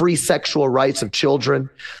about the free sexual rights of children.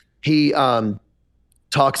 He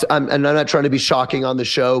talks, and I'm not trying to be shocking on the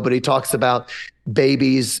show, but he talks about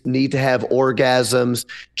babies need to have orgasms.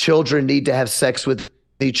 Children need to have sex with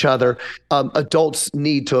each other. Adults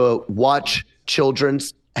need to watch children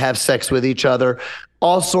have sex with each other.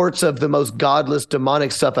 All sorts of the most godless,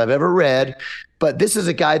 demonic stuff I've ever read. But this is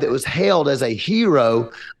a guy that was hailed as a hero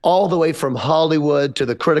all the way from Hollywood to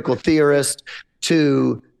the critical theorist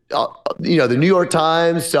to the New York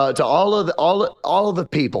Times to all of the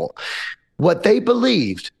people. What they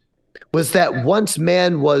believed was that once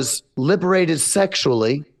man was liberated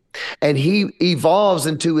sexually and he evolves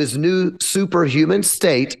into his new superhuman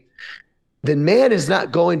state, then man is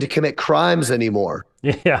not going to commit crimes anymore.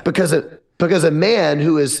 Yeah. Because a man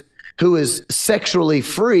who is sexually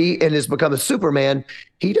free and has become a Superman,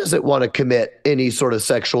 he doesn't want to commit any sort of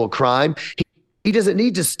sexual crime. He doesn't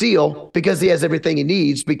need to steal because he has everything he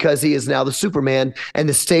needs, because he is now the Superman and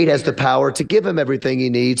the state has the power to give him everything he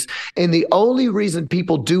needs. And the only reason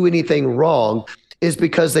people do anything wrong is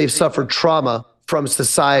because they've suffered trauma from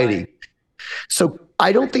society. So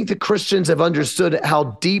I don't think the Christians have understood how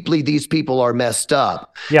deeply these people are messed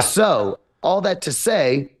up. Yeah. So all that to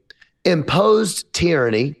say, imposed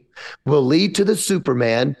tyranny will lead to the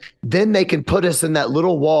Superman. Then they can put us in that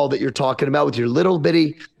little wall that you're talking about with your little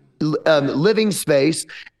bitty living space,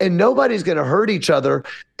 and nobody's going to hurt each other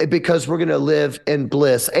because we're going to live in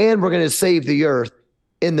bliss and we're going to save the earth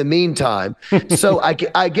in the meantime. So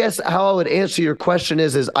I guess how I would answer your question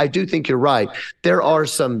is I do think you're right. There are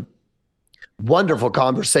some wonderful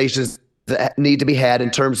conversations that need to be had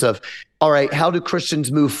in terms of, all right, how do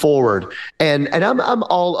Christians move forward? And I'm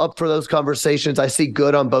all up for those conversations. I see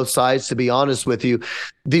good on both sides, to be honest with you.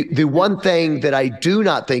 The one thing that I do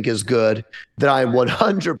not think is good, that I'm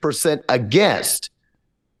 100% against,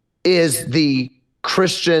 is the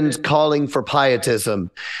Christians calling for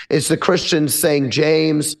pietism. It's the Christians saying,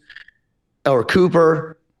 James or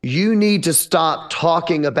Cooper, you need to stop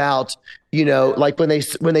talking about, like when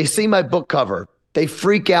they see my book cover, they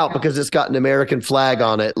freak out because it's got an American flag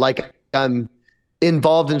on it, like I'm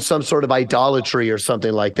involved in some sort of idolatry or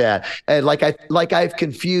something like that. And I've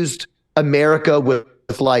confused America with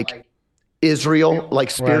like Israel,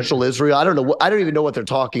 like spiritual right. Israel. I don't even know what they're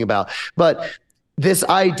talking about. But this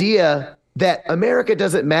idea that America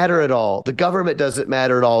doesn't matter at all, the government doesn't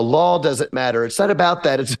matter at all, law doesn't matter. It's not about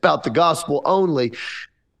that. It's about the gospel only.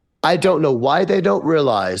 I don't know why they don't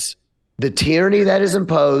realize the tyranny that is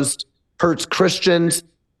imposed hurts Christians,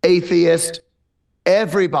 atheists,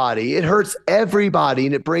 everybody. It hurts everybody,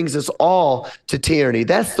 and it brings us all to tyranny.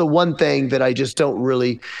 That's the one thing that I just don't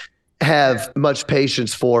really have much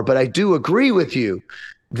patience for. But I do agree with you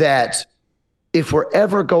that if we're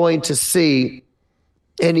ever going to see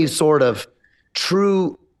any sort of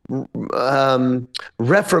true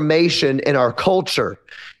reformation in our culture,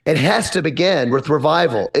 it has to begin with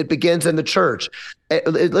revival. It begins in the church.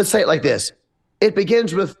 Let's say it like this. It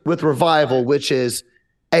begins with revival, which is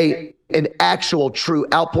an actual true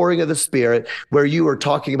outpouring of the Spirit, where you are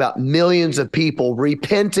talking about millions of people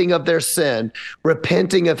repenting of their sin,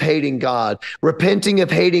 repenting of hating God, repenting of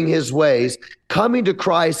hating his ways, coming to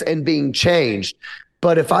Christ and being changed.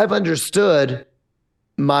 But if I've understood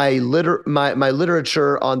my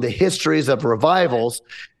literature on the histories of revivals,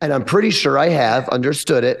 and I'm pretty sure I have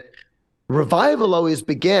understood it, revival always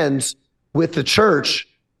begins with the church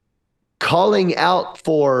calling out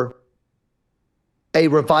for a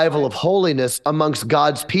revival of holiness amongst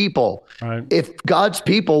God's people. Right. If God's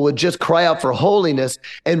people would just cry out for holiness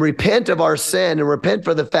and repent of our sin and repent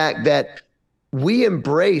for the fact that we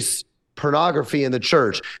embrace pornography in the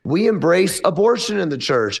church, we embrace abortion in the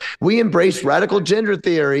church, we embrace radical gender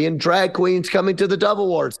theory and drag queens coming to the Double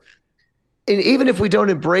Awards. and even if we don't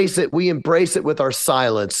embrace it, we embrace it with our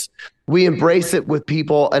silence. We embrace it with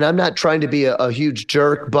people. And I'm not trying to be a huge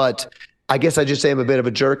jerk, but I guess I just say I'm a bit of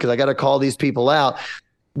a jerk because I got to call these people out.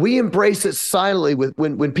 We embrace it silently with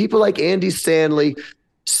when people like Andy Stanley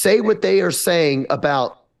say what they are saying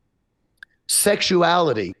about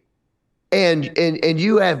sexuality. And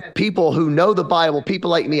you have people who know the Bible, people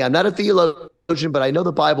like me. I'm not a theologian, but I know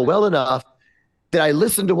the Bible well enough that I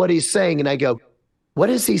listen to what he's saying and I go, what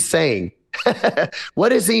is he saying? What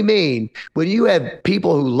does he mean? When you have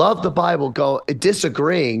people who love the Bible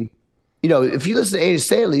disagreeing, if you listen to Andy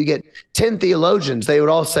Stanley, you get 10 theologians. They would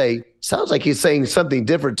all say, sounds like he's saying something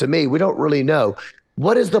different to me. We don't really know.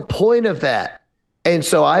 What is the point of that? And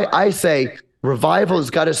so I say revival has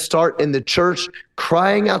got to start in the church,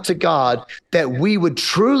 crying out to God that we would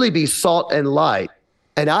truly be salt and light.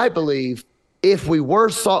 And I believe if we were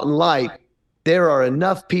salt and light, there are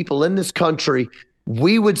enough people in this country,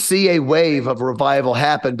 we would see a wave of revival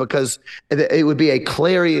happen because it would be a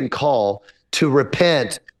clarion call to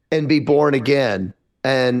repent and be born again.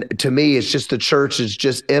 And to me, it's just the church is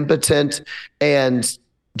just impotent and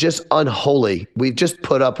just unholy. We've just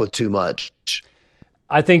put up with too much.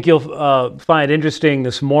 I think you'll find interesting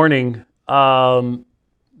this morning, Dr.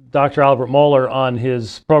 Albert Mohler on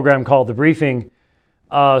his program called The Briefing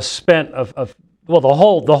spent the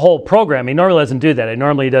whole program. He normally doesn't do that. He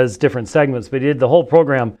normally does different segments, but he did the whole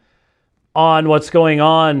program on what's going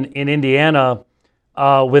on in Indiana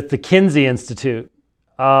with the Kinsey Institute.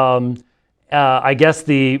 I guess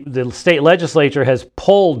the state legislature has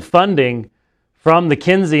pulled funding from the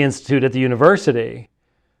Kinsey Institute at the university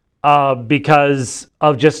because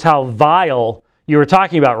of just how vile. You were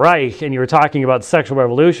talking about Reich and you were talking about the sexual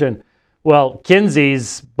revolution. Well,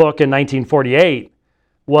 Kinsey's book in 1948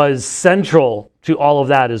 was central to all of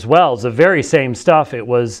that as well. It's the very same stuff. He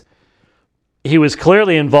was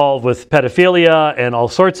clearly involved with pedophilia and all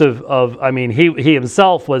sorts of he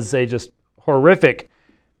himself was a just horrific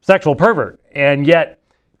sexual pervert. And yet,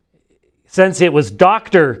 since it was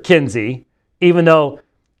Dr. Kinsey, even though,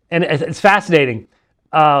 and it's fascinating,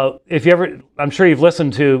 if you ever, I'm sure you've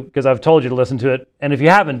listened to, because I've told you to listen to it, and if you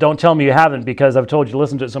haven't, don't tell me you haven't because I've told you to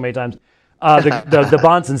listen to it so many times, the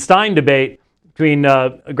Bahnsen-Stein debate between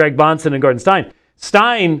Greg Bahnsen and Gordon Stein.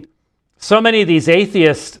 Stein, so many of these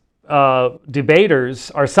atheist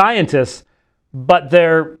debaters are scientists, but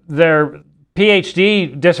their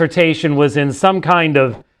PhD dissertation was in some kind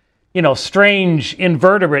of, strange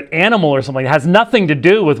invertebrate animal or something. It has nothing to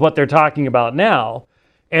do with what they're talking about now.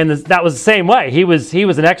 And that was the same way. He was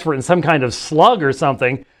an expert in some kind of slug or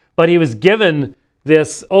something, but he was given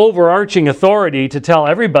this overarching authority to tell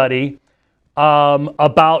everybody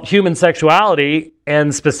about human sexuality,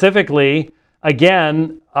 and specifically,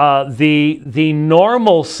 again, the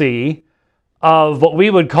normalcy of what we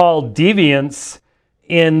would call deviance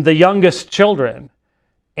in the youngest children,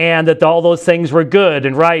 and that all those things were good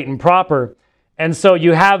and right and proper. And so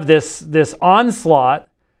you have this onslaught,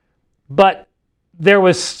 but there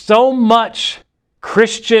was so much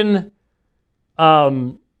Christian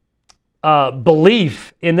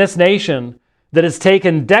belief in this nation that has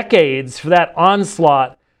taken decades for that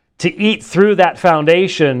onslaught to eat through that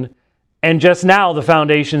foundation, and just now the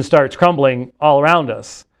foundation starts crumbling all around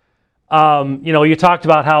us. You talked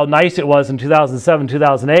about how nice it was in 2007,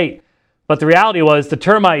 2008, but the reality was the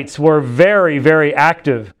termites were very, very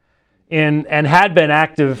active and had been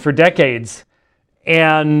active for decades.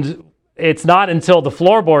 And it's not until the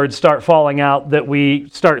floorboards start falling out that we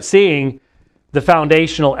start seeing the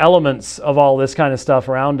foundational elements of all this kind of stuff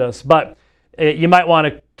around us. But you might want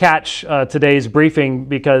to catch today's briefing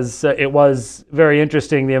because it was very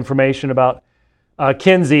interesting, the information about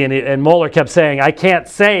Kinsey, and Mohler kept saying, I can't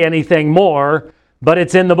say anything more, but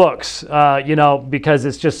it's in the books, because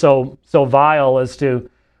it's just so vile as to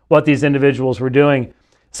what these individuals were doing.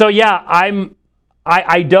 So yeah,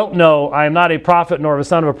 I don't know. I'm not a prophet nor a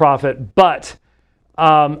son of a prophet, but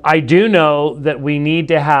I do know that we need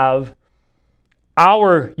to have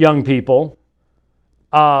our young people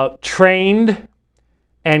trained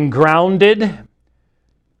and grounded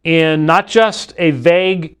in not just a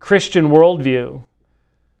vague Christian worldview,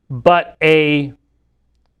 but a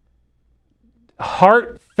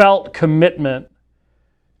heartfelt commitment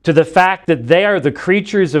to the fact that they are the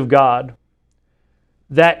creatures of God.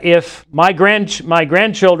 That if my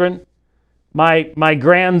grandchildren, my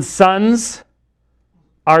grandsons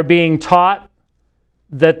are being taught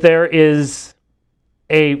that there is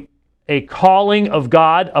a calling of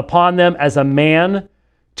God upon them as a man,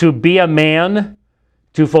 to be a man,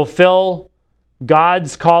 to fulfill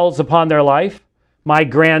God's calls upon their life. My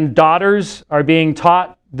granddaughters are being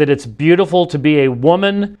taught that it's beautiful to be a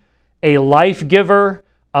woman a life giver,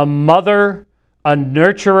 a mother, a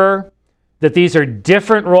nurturer, that these are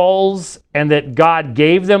different roles and that God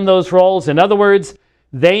gave them those roles. In other words,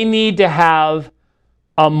 they need to have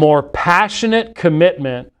a more passionate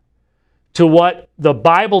commitment to what the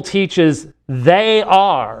Bible teaches they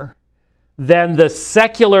are than the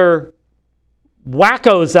secular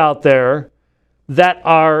wackos out there that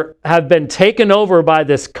have been taken over by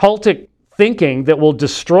this cultic thinking that will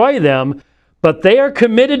destroy them, but they are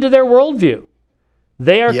committed to their worldview.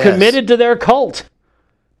 They are committed to their cult,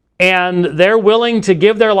 and they're willing to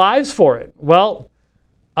give their lives for it. Well,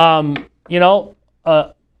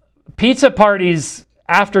 pizza parties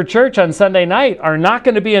after church on Sunday night are not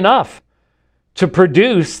going to be enough to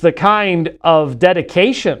produce the kind of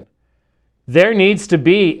dedication. There needs to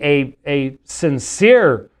be a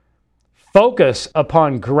sincere focus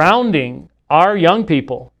upon grounding our young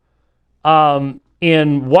people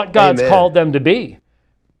in what God's called them to be.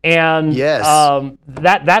 And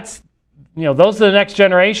that's those are the next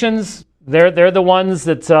generations. They're the ones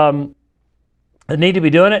that need to be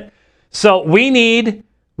doing it. So we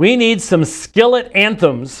need some skillet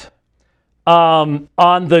anthems on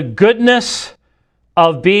the goodness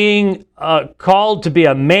of being called to be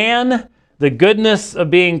a man, the goodness of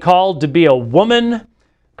being called to be a woman,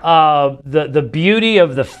 the beauty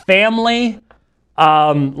of the family.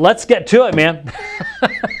 Let's get to it, man.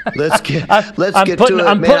 Let's get to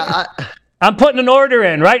it, man. I'm putting an order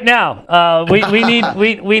in right now.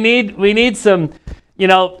 We need some,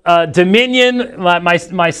 Dominion.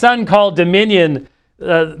 My son called Dominion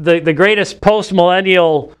the greatest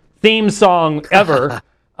post-millennial theme song ever.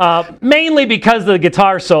 Mainly because of the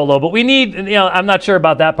guitar solo, but we need, I'm not sure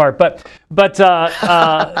about that part, but so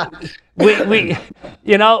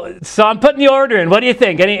I'm putting the order in. What do you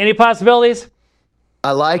think? Any possibilities?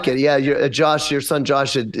 I like it. Yeah, your son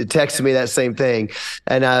Josh had texted me that same thing,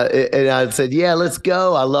 and I said, yeah, let's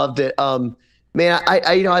go. I loved it. Man,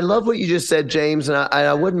 I love what you just said, James, and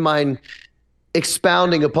I wouldn't mind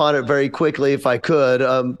expounding upon it very quickly if I could.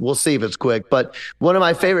 We'll see if it's quick. But one of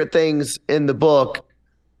my favorite things in the book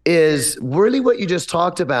is really what you just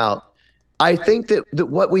talked about. I think that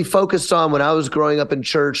what we focused on when I was growing up in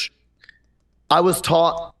church, I was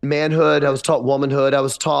taught manhood, I was taught womanhood, I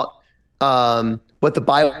was taught what the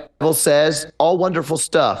Bible says, all wonderful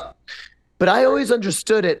stuff. But I always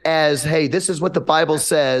understood it as, hey, this is what the Bible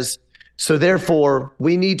says, so therefore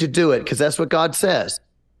we need to do it because that's what God says.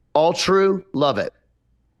 All true, love it.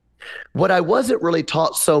 What I wasn't really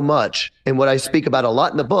taught so much, and what I speak about a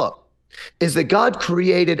lot in the book, is that God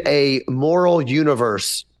created a moral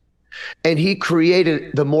universe, and he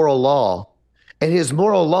created the moral law, and his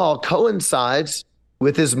moral law coincides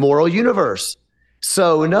with his moral universe.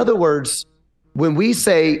 So in other words, when we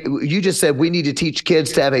say, you just said we need to teach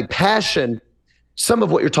kids to have a passion, some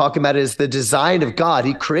of what you're talking about is the design of God.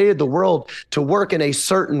 He created the world to work in a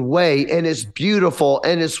certain way, and it's beautiful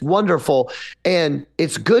and it's wonderful, and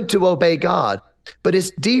it's good to obey God. But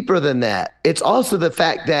it's deeper than that. It's also the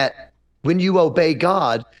fact that when you obey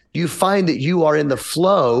God, you find that you are in the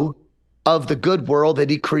flow of the good world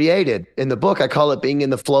that he created. In the book, I call it being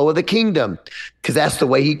in the flow of the kingdom, because that's the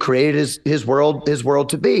way he created his world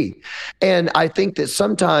to be. And I think that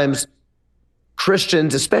sometimes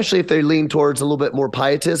Christians, especially if they lean towards a little bit more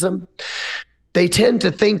pietism, they tend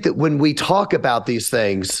to think that when we talk about these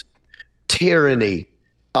things, tyranny,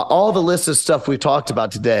 all the list of stuff we've talked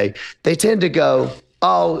about today, they tend to go,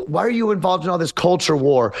 oh, why are you involved in all this culture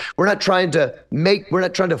war? We're not trying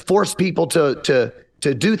to force people to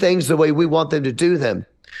do things the way we want them to do them.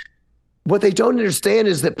 What they don't understand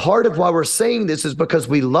is that part of why we're saying this is because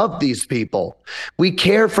we love these people. We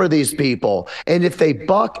care for these people. And if they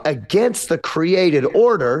buck against the created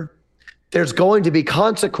order, there's going to be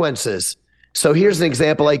consequences. So here's an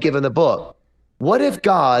example I give in the book. What if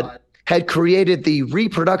God had created the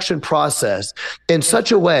reproduction process in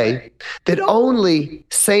such a way that only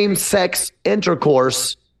same-sex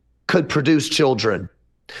intercourse could produce children?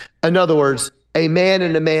 In other words, a man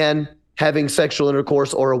and a man having sexual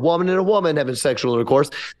intercourse, or a woman and a woman having sexual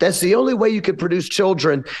intercourse, that's the only way you could produce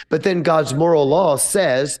children. But then God's moral law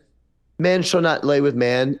says, man shall not lay with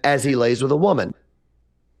man as he lays with a woman.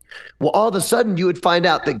 Well, all of a sudden you would find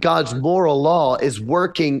out that God's moral law is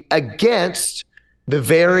working against the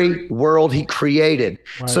very world he created.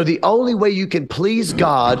 Right. So the only way you can please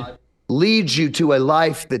God leads you to a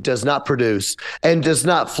life that does not produce and does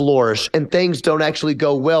not flourish, and things don't actually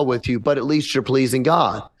go well with you, but at least you're pleasing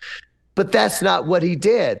God. But that's not what he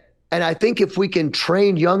did. And I think if we can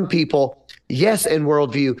train young people, yes, in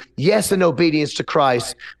worldview, yes, in obedience to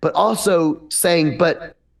Christ, but also saying,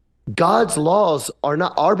 but God's laws are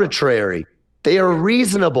not arbitrary. They are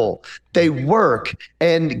reasonable. They work.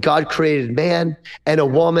 And God created man and a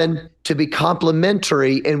woman to be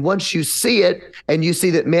complementary. And once you see it and you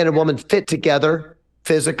see that man and woman fit together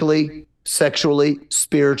physically, sexually,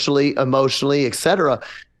 spiritually, emotionally, etc.,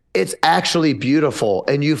 it's actually beautiful.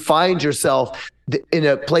 And you find yourself in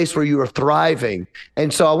a place where you are thriving.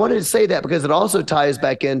 And so I wanted to say that because it also ties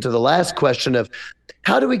back into the last question of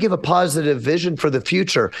how do we give a positive vision for the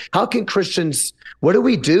future? How can Christians, what do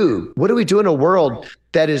we do? What do we do in a world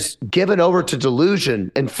that is given over to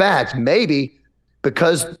delusion? In fact, maybe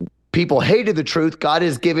because people hated the truth, God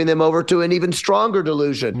is giving them over to an even stronger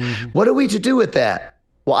delusion. Mm-hmm. What are we to do with that?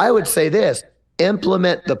 Well, I would say this: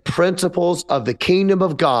 implement the principles of the kingdom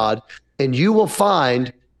of God, and you will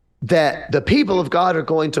find that the people of God are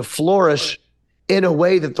going to flourish in a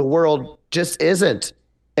way that the world just isn't.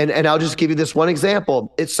 And I'll just give you this one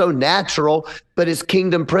example. It's so natural, but it's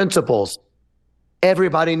kingdom principles.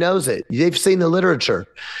 Everybody knows it. They've seen the literature.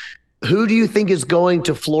 Who do you think is going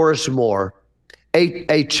to flourish more?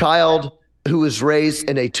 A child who is raised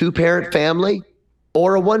in a two-parent family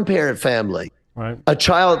or a one-parent family? Right. A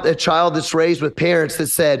child that's raised with parents that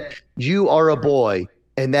said, you are a boy,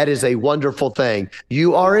 and that is a wonderful thing.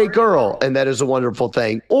 You are a girl, and that is a wonderful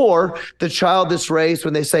thing. Or the child that's raised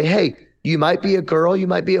when they say, hey, you might be a girl, you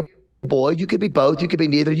might be a boy, you could be both, you could be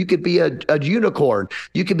neither, you could be a unicorn,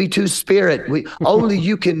 you could be two-spirit. Only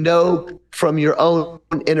you can know from your own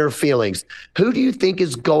inner feelings. Who do you think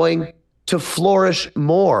is going to flourish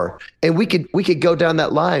more? And we could go down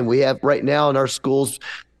that line. We have right now in our schools,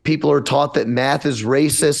 people are taught that math is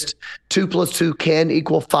racist. 2 + 2 can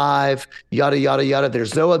equal 5, yada, yada, yada.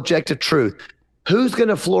 There's no objective truth. Who's going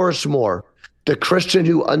to flourish more? The Christian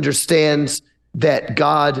who understands that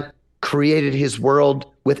God created his world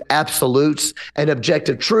with absolutes and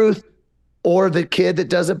objective truth, or the kid that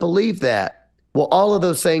doesn't believe that? Well, all of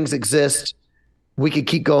those things exist. We could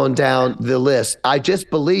keep going down the list. I just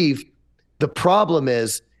believe the problem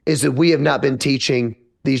is that we have not been teaching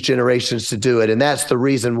these generations to do it. And that's the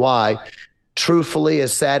reason why, truthfully,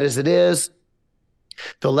 as sad as it is,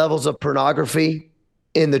 the levels of pornography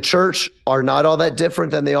in the church are not all that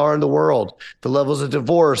different than they are in the world. The levels of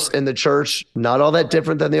divorce in the church, not all that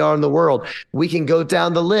different than they are in the world. We can go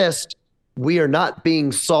down the list. We are not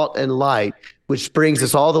being salt and light, which brings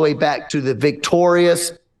us all the way back to the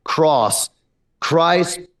victorious cross.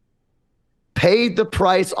 Christ paid the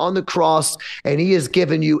price on the cross, and he has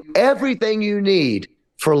given you everything you need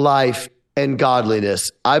for life and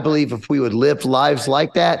godliness. I believe if we would live lives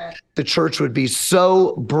like that, the church would be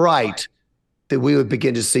so bright that we would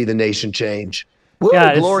begin to see the nation change. Woo,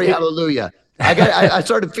 yeah, glory, hallelujah. I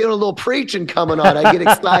started feeling a little preaching coming on. I get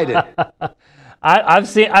excited. I've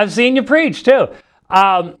seen you preach too.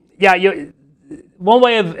 One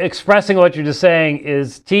way of expressing what you're just saying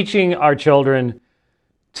is teaching our children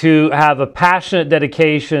to have a passionate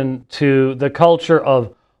dedication to the culture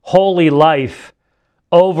of holy life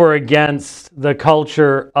over against the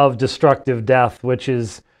culture of destructive death, which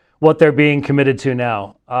is what they're being committed to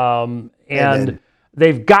now. And Amen.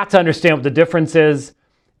 They've got to understand what the difference is,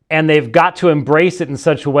 and they've got to embrace it in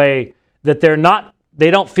such a way that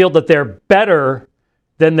they don't feel that they're better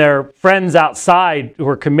than their friends outside who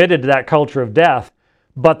are committed to that culture of death,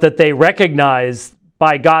 but that they recognize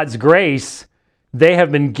by God's grace, they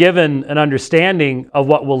have been given an understanding of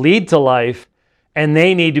what will lead to life, and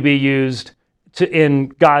they need to be used in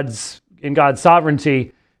God's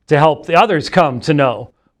sovereignty to help the others come to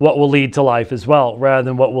know what will lead to life as well, rather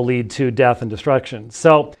than what will lead to death and destruction.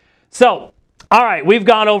 So, all right, we've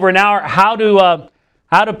gone over an hour. How do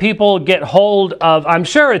people get hold of? I'm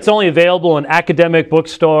sure it's only available in academic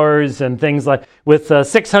bookstores and things like with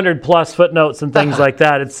 600 plus footnotes and things like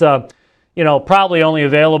that. It's probably only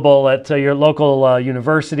available at your local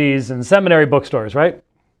universities and seminary bookstores, right?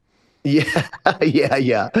 Yeah.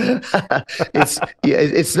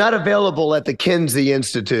 It's not available at the Kinsey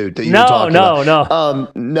Institute that you're talking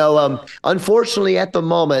about. No. Unfortunately, at the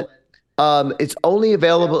moment, it's only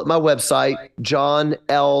available at my website,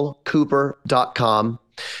 johnlcooper.com.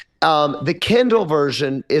 The Kindle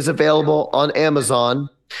version is available on Amazon,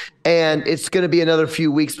 and it's going to be another few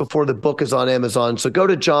weeks before the book is on Amazon. So go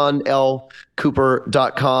to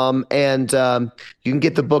johnlcooper.com, and you can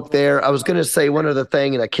get the book there. I was going to say one other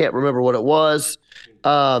thing, and I can't remember what it was.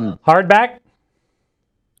 Hardback?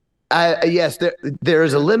 Yes, there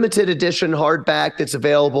is a limited edition hardback that's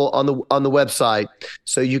available on the website,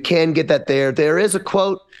 so you can get that there. There is a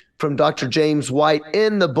quote from Dr. James White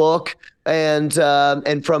in the book, and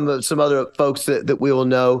from some other folks that we will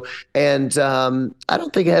know. And I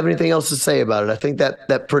don't think I have anything else to say about it. I think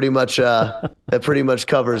that pretty much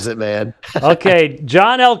covers it, man. Okay,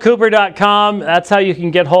 johnlcooper.com. That's how you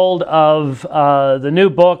can get hold of the new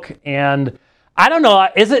book. And I don't know,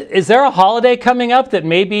 is there a holiday coming up that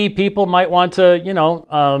maybe people might want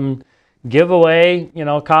to, give away,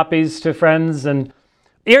 copies to friends and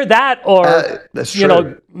either that or,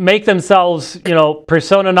 make themselves,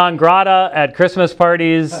 persona non grata at Christmas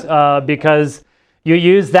parties because you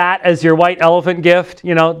use that as your white elephant gift,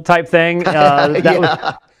 type thing. Never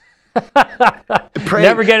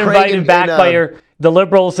get invited back by the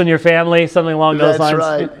liberals in your family, something along those lines.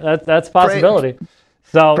 Right. That's a possibility.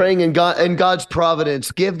 So praying in God's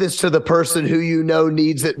providence, give this to the person who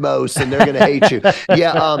needs it most, and they're going to hate you.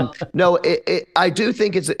 No, I do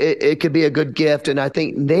think it could be a good gift, and I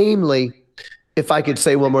think, namely, if I could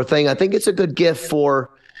say one more thing, I think it's a good gift for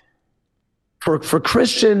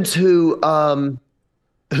Christians who are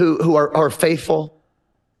faithful,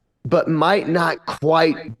 but might not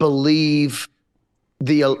quite believe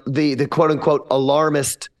the quote unquote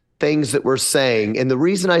alarmist things that we're saying. And the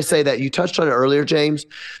reason I say that, you touched on it earlier, James,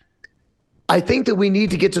 I think that we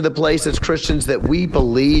need to get to the place as Christians that we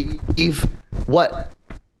believe what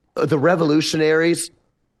the revolutionaries,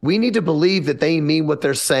 we need to believe that they mean what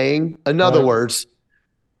they're saying. In other words,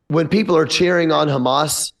 when people are cheering on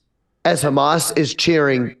Hamas, as Hamas is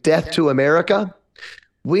cheering death to America,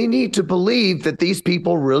 we need to believe that these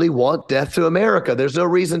people really want death to America. There's no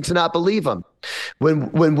reason to not believe them.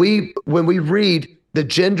 When we read the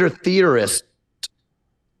gender theorists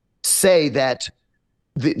say that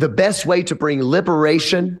the best way to bring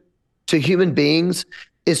liberation to human beings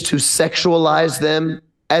is to sexualize them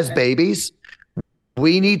as babies,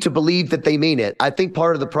 we need to believe that they mean it. I think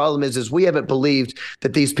part of the problem is we haven't believed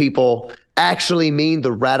that these people actually mean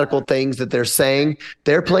the radical things that they're saying.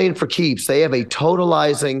 They're playing for keeps. They have a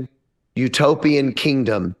totalizing utopian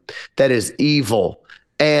kingdom that is evil.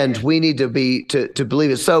 And we need to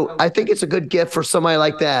believe it. So I think it's a good gift for somebody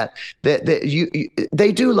like that.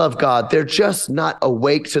 They do love God. They're just not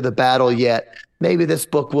awake to the battle yet. Maybe this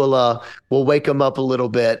book will wake them up a little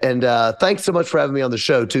bit. And thanks so much for having me on the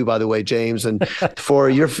show too, by the way, James, and for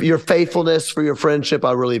your faithfulness, for your friendship.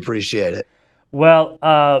 I really appreciate it. Well,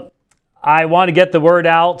 I want to get the word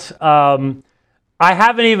out. I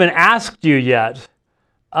haven't even asked you yet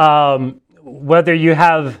whether you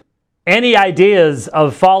have any ideas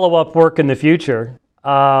of follow-up work in the future.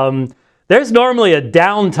 There's normally a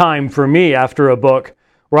downtime for me after a book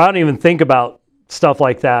where I don't even think about stuff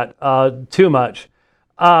like that too much.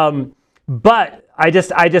 But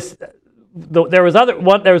there was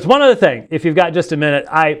one other thing. If you've got just a minute,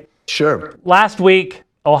 Sure. Last week,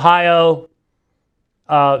 Ohio,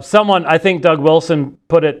 someone, I think Doug Wilson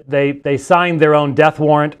put it, they signed their own death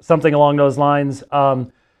warrant, something along those lines.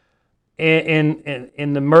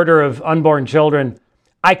 In the murder of unborn children.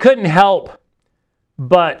 I couldn't help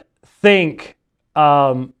but think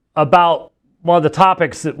about one of the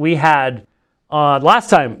topics that we had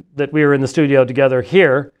last time that we were in the studio together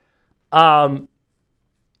here. In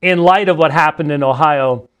light of what happened in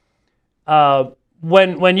Ohio,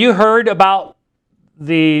 when you heard about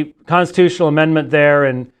the constitutional amendment there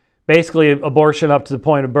and basically abortion up to the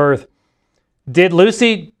point of birth, did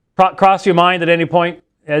Lucy cross your mind at any point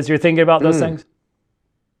as you're thinking about those things?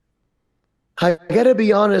 I got to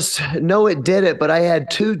be honest, no, it didn't. But I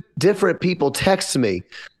had two different people text me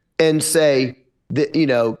and say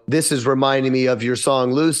that, this is reminding me of your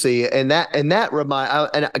song Lucy, and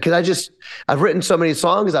because I've written so many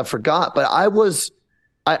songs I forgot. But I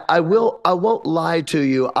won't lie to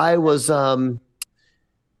you. I was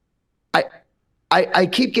I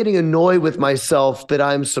keep getting annoyed with myself that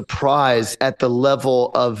I'm surprised at the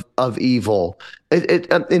level of evil.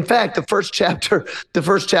 In fact, the first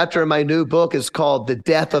chapter in my new book is called "The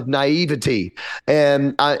Death of Naivety,"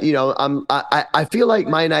 and I feel like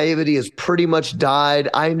my naivety has pretty much died.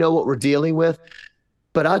 I know what we're dealing with,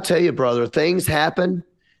 but I'll tell you, brother, things happen.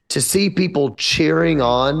 To see people cheering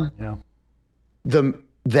on the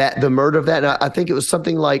murder of that, and I think it was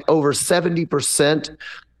something like over 70%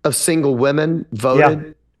 of single women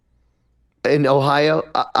voted in Ohio.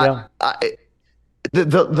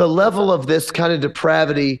 The level of this kind of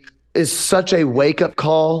depravity is such a wake up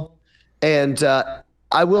call, and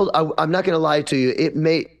I'm not going to lie to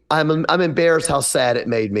you. I'm embarrassed how sad it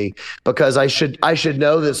made me, because I should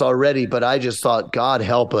know this already, but I just thought, God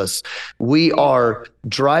help us. We are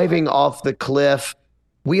driving off the cliff.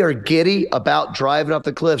 We are giddy about driving up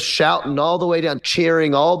the cliff, shouting all the way down,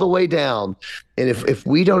 cheering all the way down. And if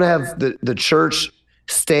we don't have the church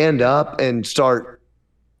stand up and start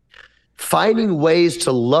finding ways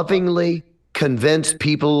to lovingly convince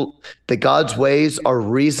people that God's ways are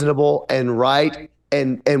reasonable and right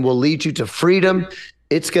and will lead you to freedom,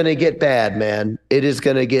 it's going to get bad, man. It is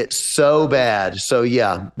going to get so bad. So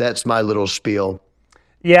yeah, that's my little spiel.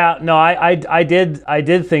 Yeah, no, I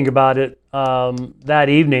did think about it that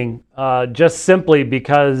evening, just simply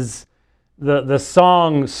because the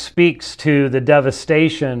song speaks to the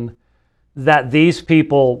devastation that these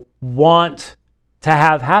people want to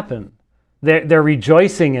have happen. They're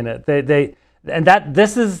rejoicing in it.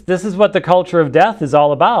 This is what the culture of death is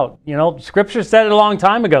all about. You know, Scripture said it a long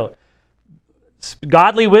time ago.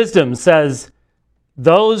 Godly wisdom says,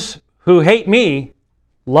 "Those who hate me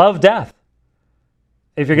love death."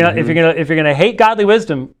 If you're gonna hate godly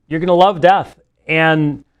wisdom, you're gonna love death,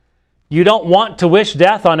 and you don't want to wish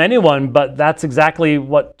death on anyone. But that's exactly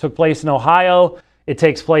what took place in Ohio. It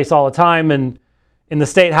takes place all the time in the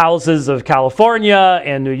state houses of California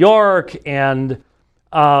and New York, and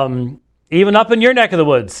even up in your neck of the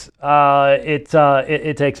woods,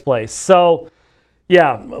 it takes place. So,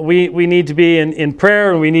 yeah, we need to be in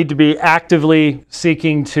prayer, and we need to be actively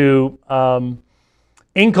seeking to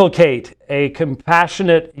inculcate a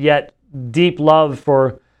compassionate yet deep love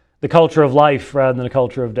for the culture of life rather than the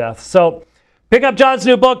culture of death. So pick up John's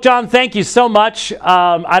new book. John, thank you so much.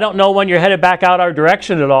 I don't know when you're headed back out our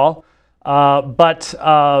direction at all, but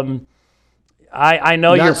I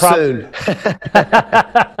know Not you're probably...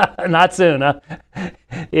 Not soon, huh?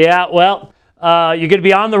 Yeah, well, you going to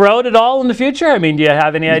be on the road at all in the future? I mean, do you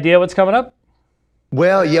have any idea what's coming up?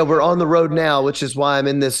 Well, yeah, we're on the road now, which is why I'm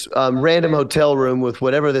in this random hotel room with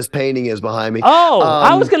whatever this painting is behind me. Oh,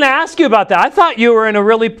 I was going to ask you about that. I thought you were in a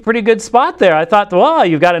really pretty good spot there. I thought, well,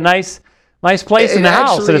 you've got a nice place in the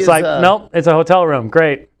house. And it's like, nope, it's a hotel room.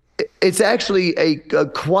 Great. It's actually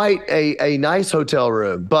quite a nice hotel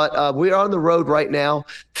room, but we are on the road right now,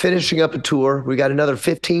 finishing up a tour. We got another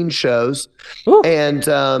 15 shows. Ooh.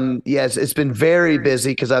 And yes, it's been very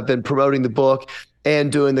busy because I've been promoting the book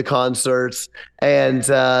and doing the concerts, and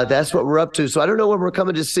that's what we're up to. So I don't know when we're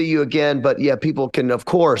coming to see you again, but yeah, people can, of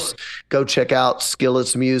course, go check out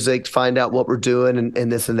Skillet's music, find out what we're doing,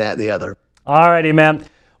 and this and that and the other. All righty, man.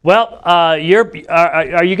 Well, are you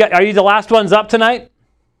the last ones up tonight?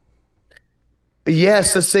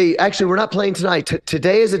 Yes, let's see. Actually, we're not playing tonight.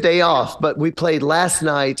 Today is a day off, but we played last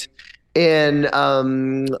night in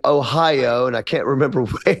Ohio, and I can't remember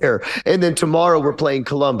where. And then tomorrow we're playing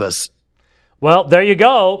Columbus. Well, there you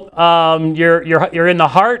go. You're in the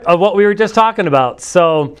heart of what we were just talking about.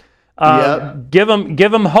 So give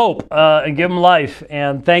them hope and give them life.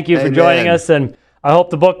 And thank you for joining us. And I hope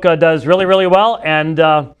the book does really, really well.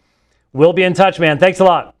 And we'll be in touch, man. Thanks a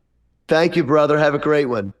lot. Thank you, brother. Have a great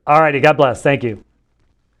one. All righty. God bless. Thank you.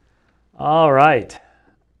 All right.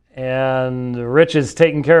 And Rich is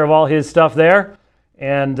taking care of all his stuff there.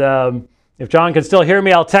 And if John can still hear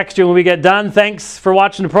me, I'll text you when we get done. Thanks for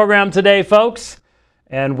watching the program today, folks.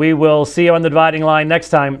 And we will see you on the dividing line next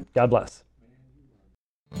time. God bless.